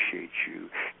appreciate you.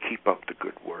 Keep up the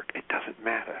good work. It doesn't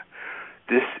matter.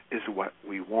 This is what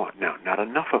we want. Now, not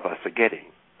enough of us are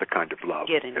getting the kind of love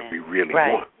that we really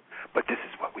want, but this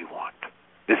is what we want.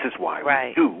 This is why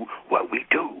we do what we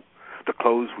do. The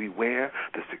clothes we wear,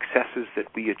 the successes that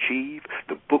we achieve,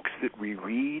 the books that we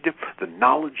read, the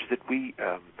knowledge that we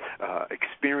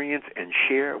experience and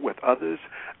share with others,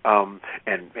 and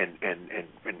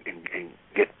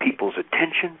get people's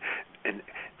attention. And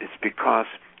it's because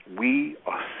we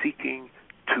are seeking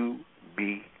to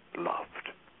be loved.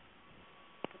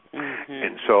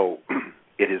 And so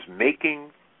it is making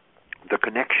the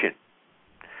connection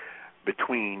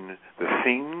between the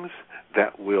things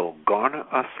that will garner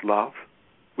us love,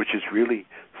 which is really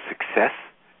success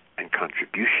and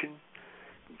contribution,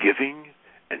 giving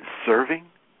and serving.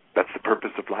 That's the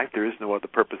purpose of life. There is no other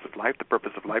purpose of life. The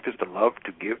purpose of life is to love,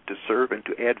 to give, to serve, and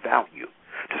to add value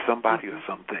to somebody or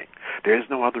something. There is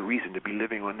no other reason to be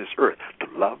living on this earth, to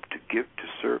love, to give, to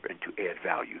serve, and to add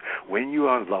value. When you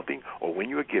are loving, or when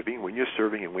you are giving, when you're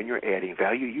serving, and when you're adding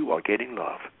value, you are getting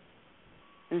love.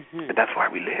 And that's why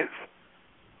we live.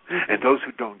 And those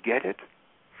who don't get it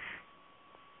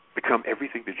become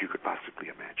everything that you could possibly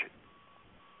imagine.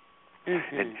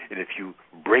 And if you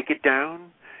break it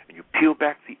down and you peel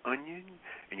back the onion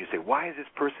and you say, why is this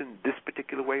person this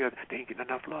particular way? They ain't getting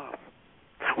enough love.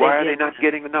 Why are they not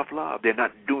getting enough love? They're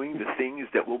not doing the things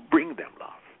that will bring them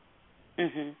love.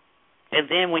 And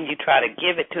then when you try to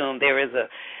give it to them, there is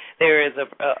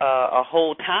a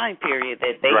whole time period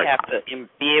that they have to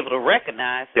be able to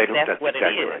recognize that that's what it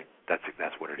is. Right.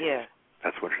 That's what it is.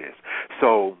 That's what it is.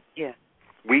 So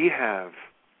we have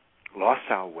lost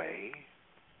our way.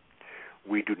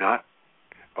 We do not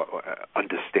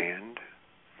understand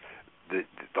the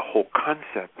whole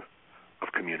concept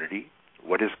of community.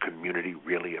 What is community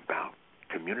really about?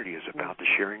 Community is about the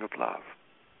sharing of love,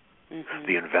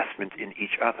 the investment in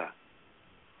each other,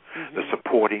 the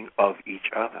supporting of each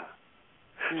other,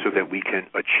 so that we can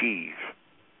achieve,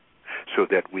 so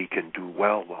that we can do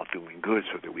well while doing good,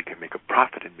 so that we can make a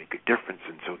profit and make a difference,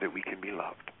 and so that we can be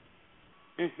loved.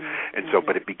 And so,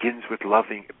 but it begins with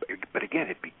loving, but again,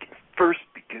 first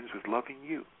begins with loving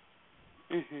you.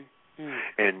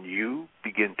 And you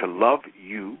begin to love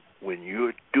you when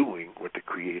you're doing what the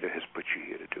Creator has put you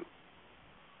here to do.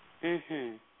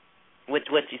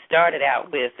 What you started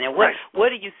out with. Now, what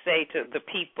do you say to the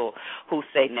people who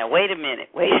say, now, wait a minute,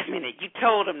 you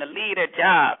told them to leave their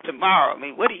job tomorrow.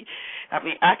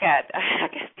 I got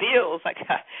bills.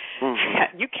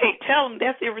 You can't tell them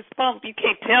that's irresponsible. You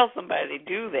can't tell somebody to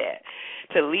do that,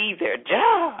 to leave their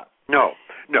job. No.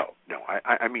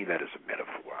 I mean that as a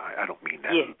metaphor. I don't mean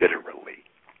that literally.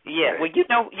 Yeah, okay? Well,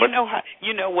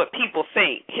 you know what people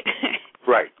think.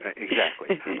 Right,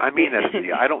 exactly. I mean that.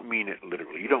 I don't mean it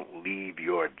literally. You don't leave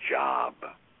your job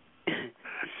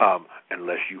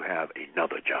unless you have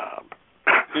another job.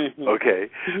 Okay,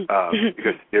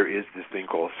 because there is this thing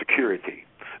called security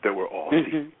that we're all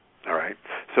seeking. All right.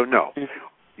 So no,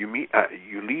 you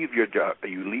leave your job.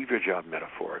 You leave your job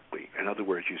metaphorically. In other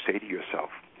words, you say to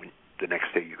yourself, the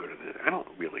next day you go to I don't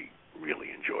really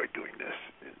enjoy doing this.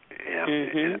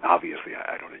 And obviously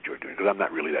I don't enjoy doing it because I'm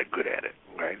not really that good at it,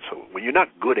 right? So when you're not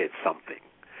good at something,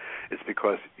 it's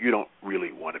because you don't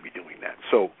really want to be doing that.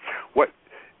 So what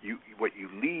you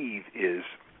leave is,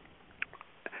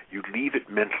 you leave it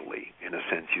mentally, in a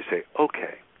sense. You say,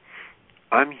 okay,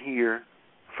 I'm here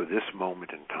for this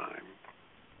moment in time,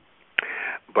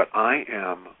 but I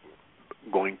am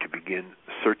going to begin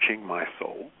searching my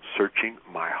soul, searching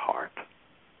my heart,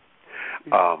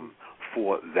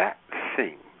 for that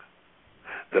thing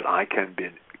that I can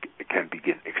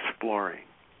begin exploring,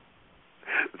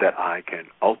 that I can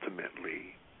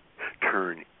ultimately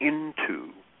turn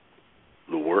into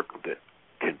the work that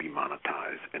can be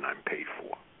monetized and I'm paid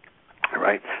for. All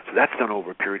right? So that's done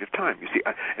over a period of time. You see,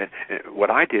 and what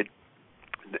I did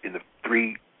in the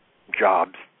 3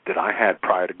 jobs that I had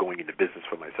prior to going into business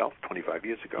for myself 25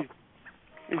 years ago,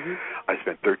 I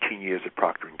spent 13 years at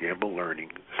Procter Gamble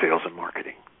learning sales and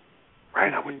marketing.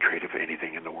 Right? I wouldn't trade it for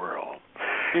anything in the world.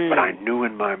 But I knew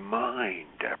in my mind,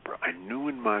 Deborah,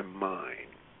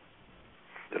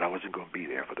 that I wasn't going to be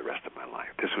there for the rest of my life.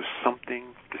 This was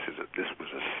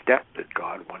a step that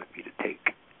God wanted me to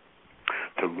take,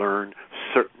 to learn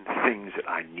certain things that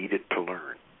I needed to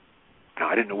learn. Now,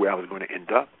 I didn't know where I was going to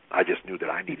end up. I just knew that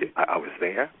I was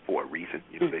there for a reason.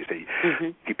 You know, they say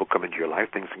people come into your life,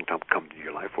 things can come into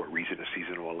your life for a reason, a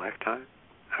season, or a lifetime.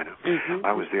 I know.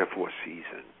 I was there for a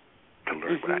season to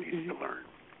learn what I needed to learn.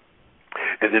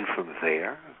 And then from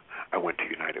there, I went to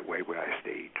United Way, where I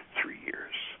stayed 3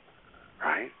 years,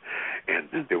 right? And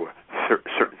there were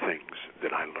certain things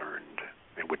that I learned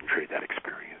and wouldn't trade that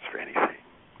experience for anything.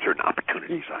 Certain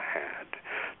opportunities I had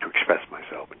to express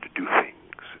myself and to do things.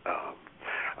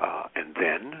 And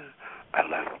then I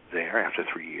left there after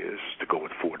 3 years to go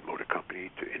with Ford Motor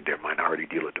Company in their Minority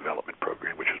Dealer Development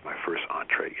Program, which was my first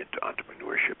entree into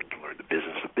entrepreneurship and to learn the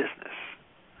business of business.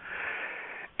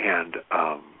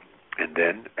 And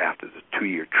then after the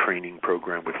 2-year training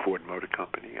program with Ford Motor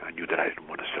Company, I knew that I didn't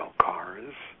want to sell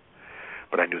cars,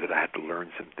 but I knew that I had to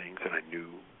learn some things, and I knew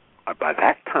by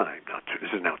that time,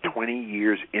 this is now 20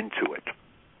 years into it,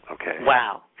 okay?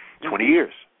 Wow. 20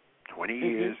 years. 20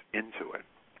 years into it,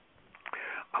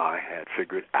 I had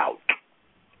figured out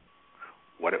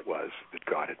what it was that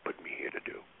God had put me here to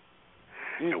do,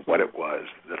 and what it was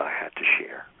that I had to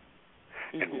share,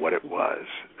 and what it was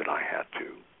that I had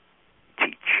to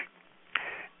teach,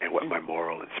 and what my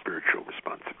moral and spiritual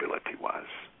responsibility was.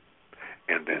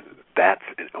 And then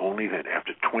only then,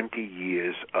 after 20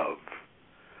 years of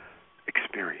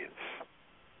experience,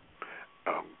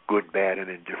 good, bad, and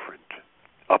indifferent,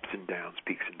 ups and downs,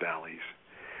 peaks and valleys,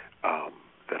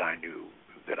 that I knew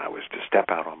that I was to step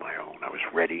out on my own. I was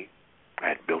ready. I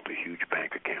had built a huge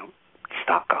bank account,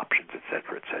 stock options, et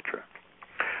cetera, et cetera.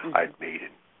 I had made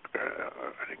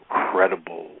an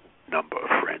incredible number of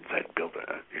friends. I had built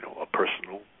a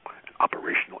personal,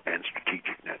 operational, and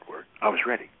strategic network. I was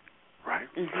ready, right?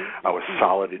 I was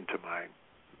solid into my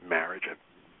marriage. I've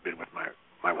been with my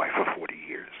wife for 40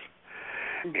 years.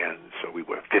 And so we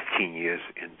were 15 years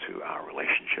into our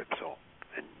relationship.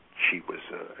 And she was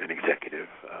an executive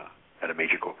at a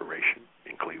major corporation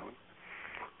in Cleveland.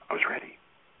 I was ready.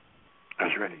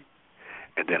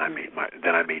 And then I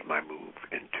made my move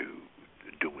into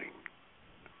doing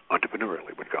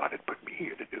entrepreneurially what God had put me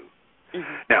here to do.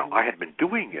 Now, I had been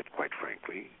doing it, quite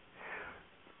frankly,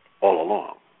 all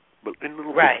along, but in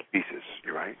little pieces.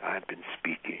 You're right. I had been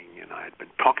speaking, and I had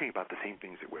been talking about the same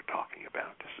things that we're talking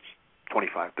about. This is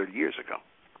 25, 30 years ago,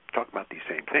 talk about these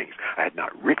same things. I had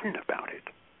not written about it.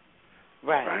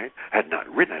 Right? I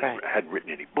hadn't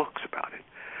written any books about it.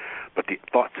 But the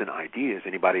thoughts and ideas,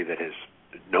 anybody that has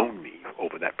known me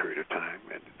over that period of time,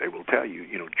 and they will tell you,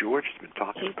 George has been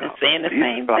talking about saying the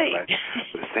same thing.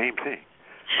 The same thing.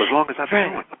 For as long as I've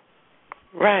been doing it.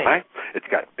 Right? It's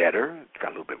got better. It's got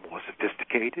a little bit more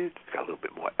sophisticated. It's got a little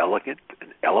bit more elegant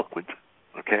and eloquent.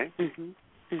 Okay?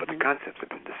 But the concepts have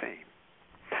been the same.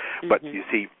 But you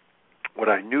see, what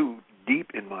I knew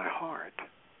deep in my heart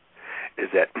is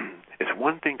that it's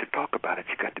one thing to talk about it,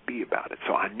 you got to be about it.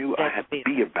 So I knew I had to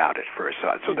be about it first,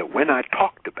 so that when I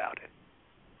talked about it,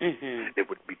 it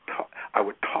would be I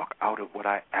would talk out of what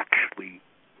I actually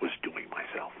was doing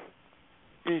myself.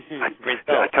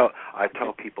 I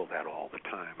tell people that all the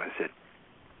time. I said,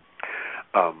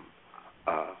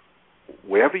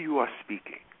 wherever you are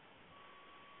speaking,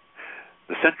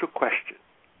 the central question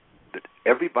that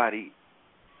everybody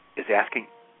is asking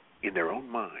in their own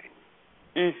mind,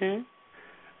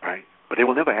 right? But they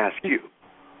will never ask you,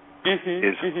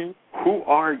 is who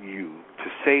are you to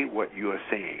say what you are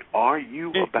saying? Are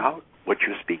you about what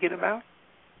you're speaking about?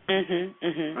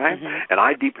 Right? And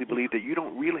I deeply believe that you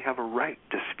don't really have a right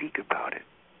to speak about it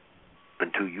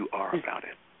until you are about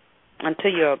it.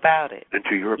 Until you're about it.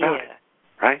 Until you're about it.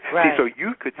 Right? See, so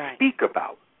you could speak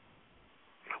about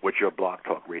what your Blog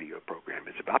Talk Radio program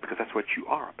is about because that's what you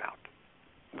are about.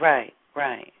 Right.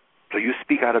 So you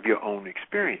speak out of your own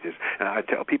experiences. And I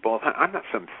tell people all the time, I'm not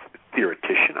some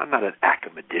theoretician. I'm not an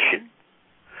academician.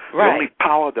 The only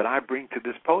power that I bring to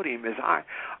this podium is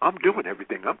I'm doing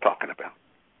everything I'm talking about.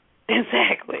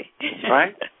 Exactly.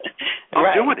 Right?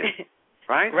 I'm doing it.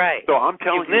 Right? So I'm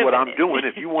telling you what I'm doing.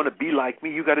 If you want to be like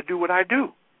me, you got to do what I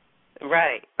do.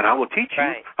 Right. And I will teach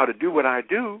you how to do what I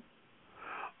do.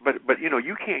 But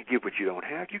you can't give what you don't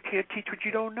have. You can't teach what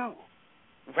you don't know.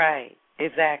 Right.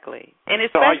 Exactly. And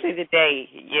especially today,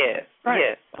 yes.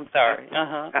 Yes. I'm sorry.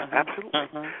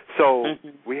 Absolutely. So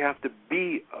we have to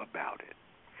be about it.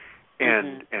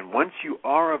 And once you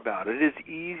are about it, it's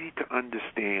easy to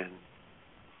understand,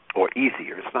 or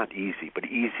easier, it's not easy, but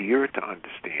easier to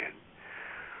understand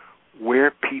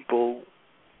where people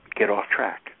get off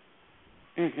track.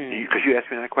 Because you asked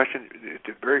me that question at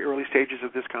the very early stages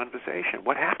of this conversation.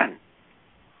 What happened?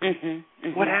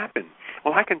 What happened?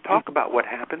 Well, I can talk about what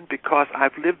happened because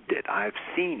I've lived it. I've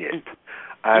seen it.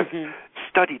 I've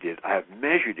studied it. I've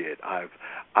measured it. I've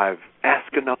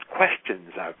asked enough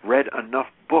questions. I've read enough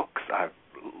books. I've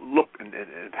looked and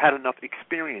had enough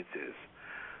experiences.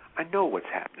 I know what's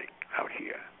happening out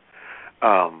here,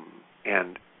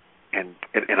 and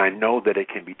I know that it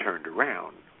can be turned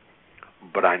around.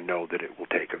 But I know that it will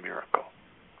take a miracle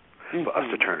for us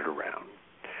to turn it around.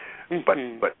 But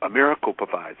a miracle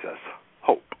provides us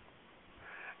hope,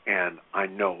 and I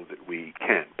know that we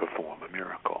can perform a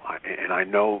miracle. And I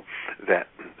know that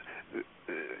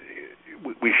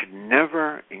we should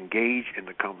never engage in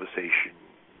the conversation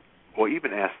or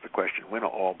even ask the question, when are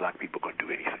all black people going to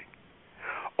do anything?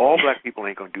 All black people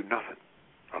ain't going to do nothing.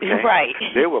 Okay? Right.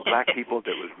 There were black people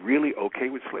that was really okay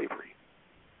with slavery.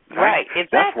 Right,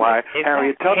 exactly. That's why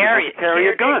Harriet Tubman had to carry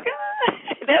a gun.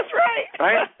 That's right.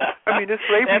 Right? I mean, this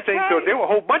slavery thing, so there were a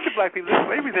whole bunch of black people. This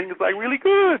slavery thing is like really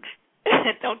good.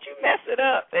 Don't you mess it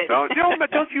up. Don't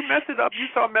you mess it up. You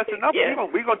start messing up,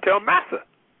 we're going to tell Massa.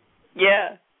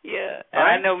 Yeah. And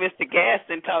right? I know Mr.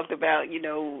 Gaston talked about,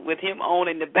 with him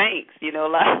owning the banks, a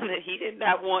lot of he did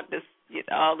not want this,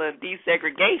 all the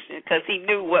desegregation because he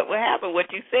knew what would happen,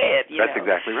 what you said. That's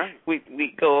exactly right. We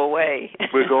go away.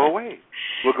 We'll go away.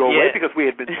 We'll go away because we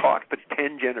had been taught for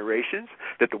 10 generations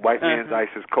that the white man's ice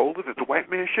is colder, that the white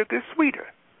man's sugar is sweeter.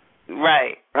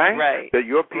 Right. That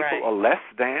your people are less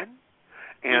than,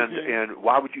 and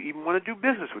why would you even want to do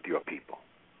business with your people?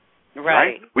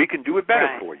 Right. We can do it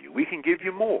better for you. We can give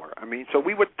you more. I mean, so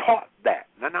we were taught that.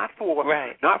 Not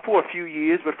for a few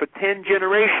years, but for 10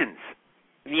 generations.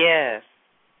 Yes.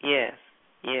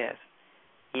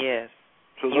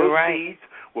 So those seeds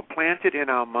were planted in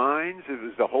our minds. It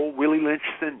was the whole Willie Lynch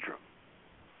syndrome.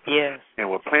 Yes.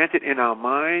 And were planted in our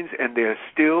minds, and they're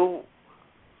still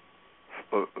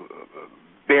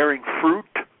bearing fruit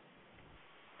to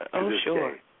this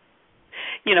day.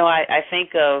 I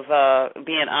think of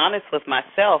being honest with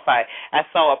myself. I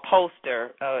saw a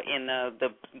poster in the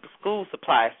school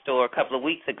supply store a couple of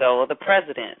weeks ago of the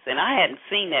presidents, and I hadn't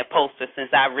seen that poster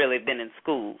since I've really been in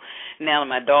school. Now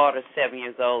my daughter's 7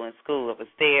 years old in school. I was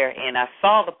there, and I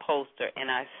saw the poster,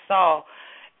 and I saw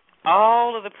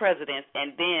all of the presidents,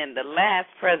 and then the last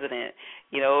president,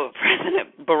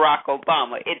 President Barack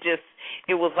Obama.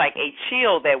 It was like a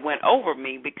chill that went over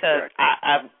me because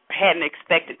I hadn't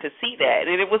expected to see that.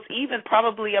 And it was even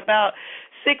probably about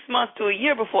 6 months to a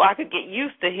year before I could get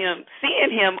used to seeing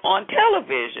him on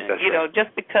television,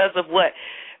 just because of what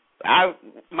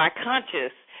my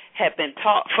conscience had been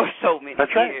taught for so many years.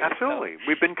 That's right, absolutely. So,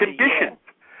 we've been conditioned.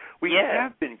 We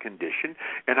have been conditioned,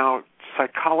 and our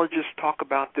psychologists talk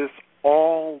about this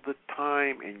all the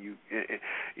time, and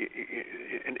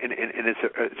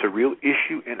it's a real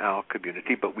issue in our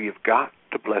community. But we have got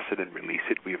to bless it and release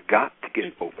it. We have got to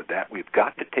get over that. We've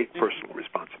got to take personal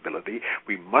responsibility.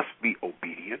 We must be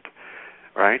obedient,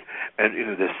 right? And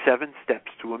there's 7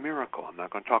 steps to a miracle. I'm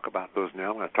not going to talk about those now.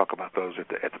 I'm going to talk about those at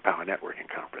the Power Networking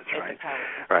Conference, right?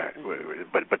 Right.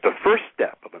 But the first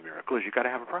step of a miracle is you got to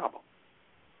have a problem.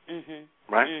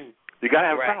 Right? You got to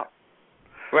have a problem.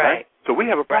 Right. So we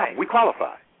have a problem. We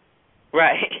qualify.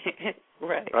 Right.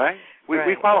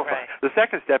 We qualify. The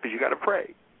second step is you got to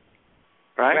pray.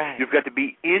 Right? You've got to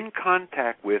be in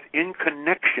contact with, in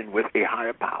connection with a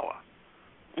higher power.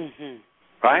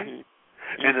 Right?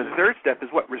 And the third step is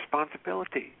what?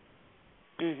 Responsibility.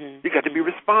 You got to be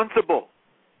responsible.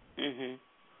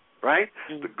 Right?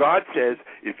 So God says,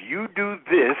 if you do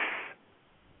this,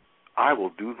 I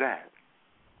will do that.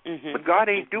 But God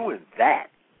ain't doing that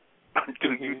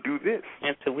until you do this.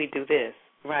 Until we do this.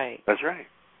 Right. That's right.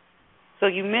 So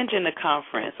you mentioned the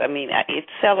conference. I mean,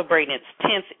 it's celebrating its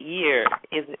 10th year.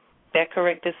 Is that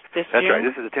correct, this That's June? Right.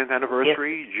 This is the 10th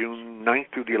anniversary, June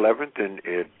 9th through the 11th in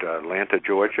Atlanta,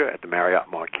 Georgia, at the Marriott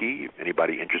Marquis. If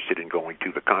anybody interested in going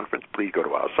to the conference, please go to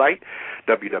our site,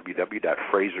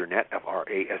 www.FraserNet,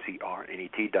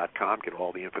 FraserNet.com. Get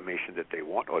all the information that they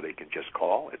want, or they can just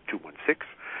call at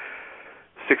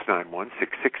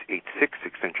 216-691-6686,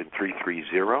 extension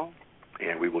 330.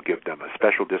 And we will give them a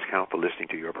special discount for listening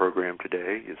to your program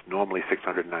today. It's normally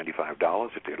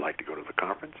 $695. If they'd like to go to the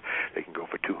conference, they can go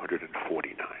for $249.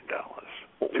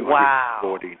 Wow.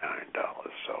 $249.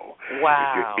 So if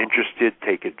you're interested,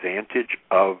 take advantage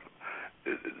of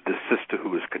the sister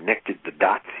who has connected the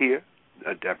dots here,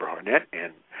 Deborah Arnett,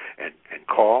 and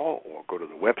call or go to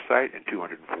the website, and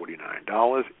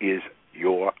 $249 is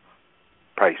your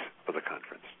price for the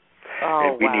conference.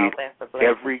 and we need that's a blessing.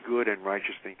 every good and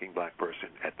righteous thinking black person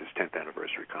at this 10th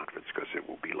anniversary conference, because it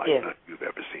will be like nothing you've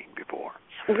ever seen before.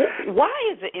 Why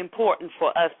is it important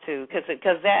for us to,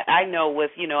 because that I know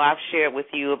with, I've shared with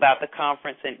you about the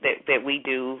conference that we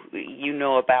do,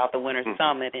 about the Winter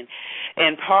Summit,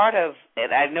 and part of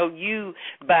it, I know you,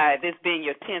 by this being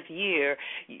your 10th year,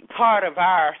 part of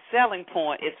our selling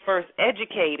point is first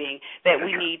educating that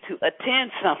we need to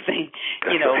attend something,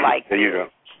 like there you go.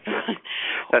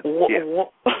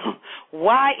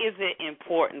 Why is it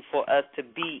important for us to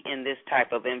be in this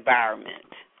type of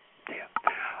environment? Yeah.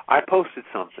 I posted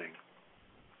something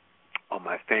on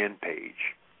my fan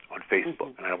page on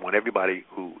Facebook, and I want everybody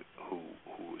who's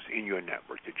in your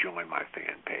network to join my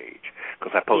fan page,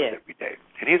 because I post every day.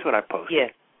 And here's what I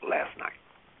posted last night.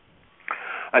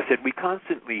 I said, we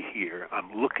constantly hear,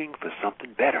 I'm looking for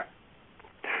something better.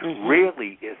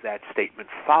 Rarely is that statement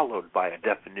followed by a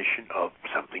definition of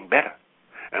something better,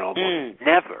 and almost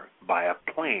never by a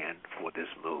plan for this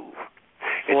move.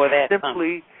 It's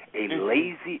simply a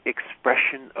lazy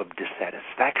expression of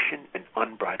dissatisfaction and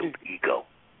unbridled ego.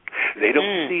 They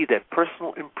don't see that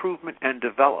personal improvement and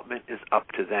development is up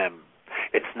to them.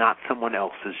 It's not someone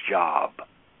else's job.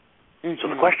 So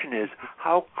the question is,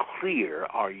 how clear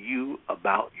are you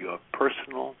about your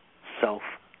personal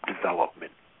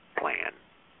self-development plan?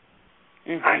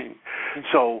 Right?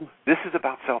 So this is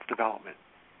about self-development.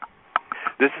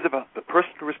 This is about the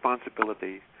personal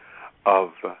responsibility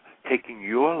of taking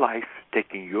your life,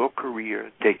 taking your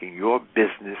career, taking your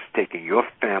business, taking your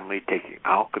family, taking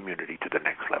our community to the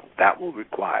next level. That will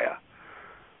require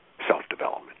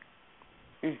self-development.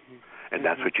 And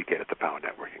that's what you get at the Power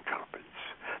Networking Conference.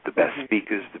 The best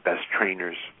speakers, the best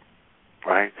trainers,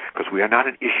 right? Because we are not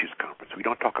an issues conference. We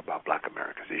don't talk about Black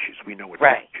America's issues. We know what the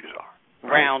issues are.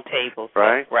 Right? Round tables.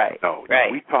 Right? No,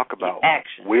 we talk about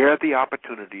where are the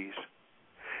opportunities,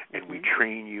 and we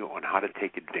train you on how to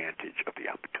take advantage of the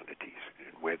opportunities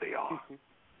and where they are,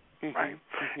 right?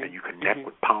 And you connect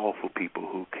with powerful people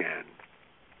who can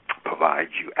provide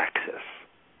you access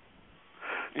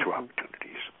to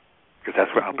opportunities, because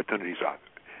that's where opportunities are.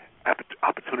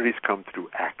 Opportunities come through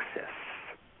access.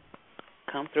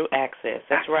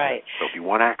 That's right. So if you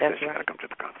want access, you got to come to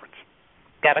the conference.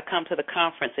 Got to come to the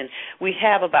conference. And we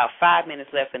have about 5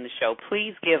 minutes left in the show.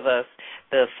 Please give us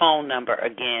the phone number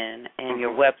again and your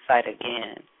website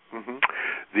again.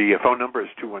 The phone number is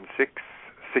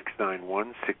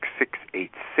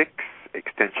 216-691-6686,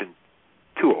 extension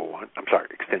 201. I'm sorry,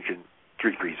 extension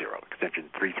 330,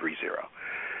 extension 330.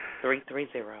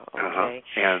 330, okay.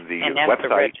 And the that's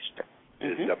website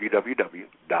is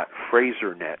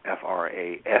www.FraserNet,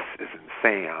 F-R-A-S as in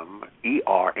Sam,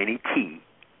 E-R-N-E-T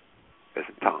as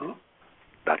in Tom,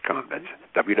 .com. That's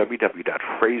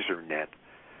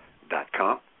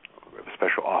www.FraserNet.com. We have a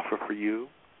special offer for you,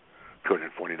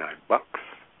 $249.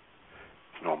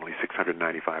 It's normally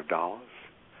 $695.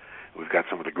 We've got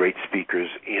some of the great speakers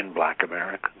in Black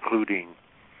America, including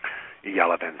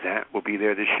Yala Van Zant will be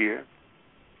there this year.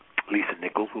 Lisa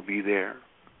Nichols will be there.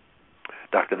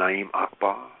 Dr. Naeem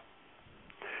Akbar,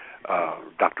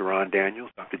 Dr. Ron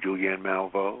Daniels, Dr. Julianne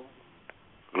Malveaux,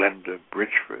 Glenda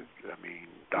Bridgeford,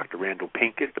 Dr. Randall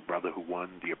Pinkett, the brother who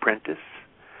won The Apprentice,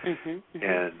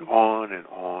 and on and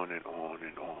on and on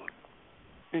and on.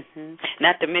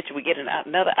 Not to mention we get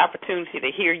another opportunity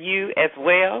to hear you as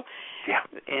well. Yeah.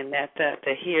 And that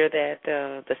to hear that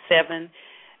the 7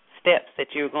 steps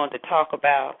that you're going to talk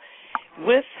about.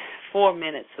 With 4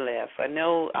 minutes left, I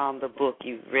know the book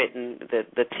you've written, the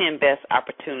 10 best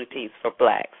opportunities for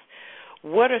blacks.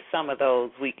 What are some of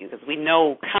those? Because we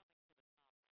know.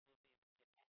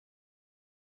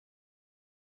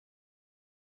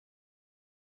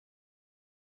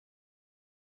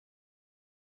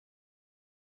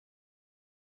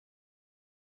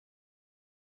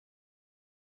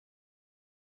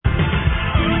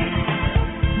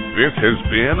 This has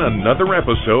been another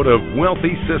episode of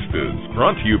Wealthy Sistas,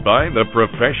 brought to you by the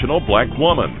Professional Black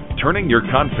Woman, turning your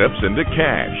concepts into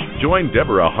cash. Join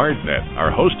Deborah Hardnett,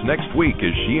 our host, next week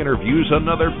as she interviews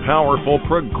another powerful,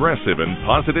 progressive, and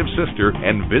positive sister,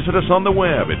 and visit us on the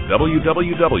web at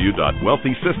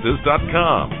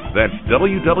www.wealthysistas.com. That's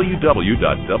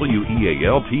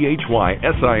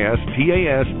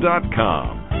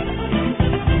www.wealthysistas.com.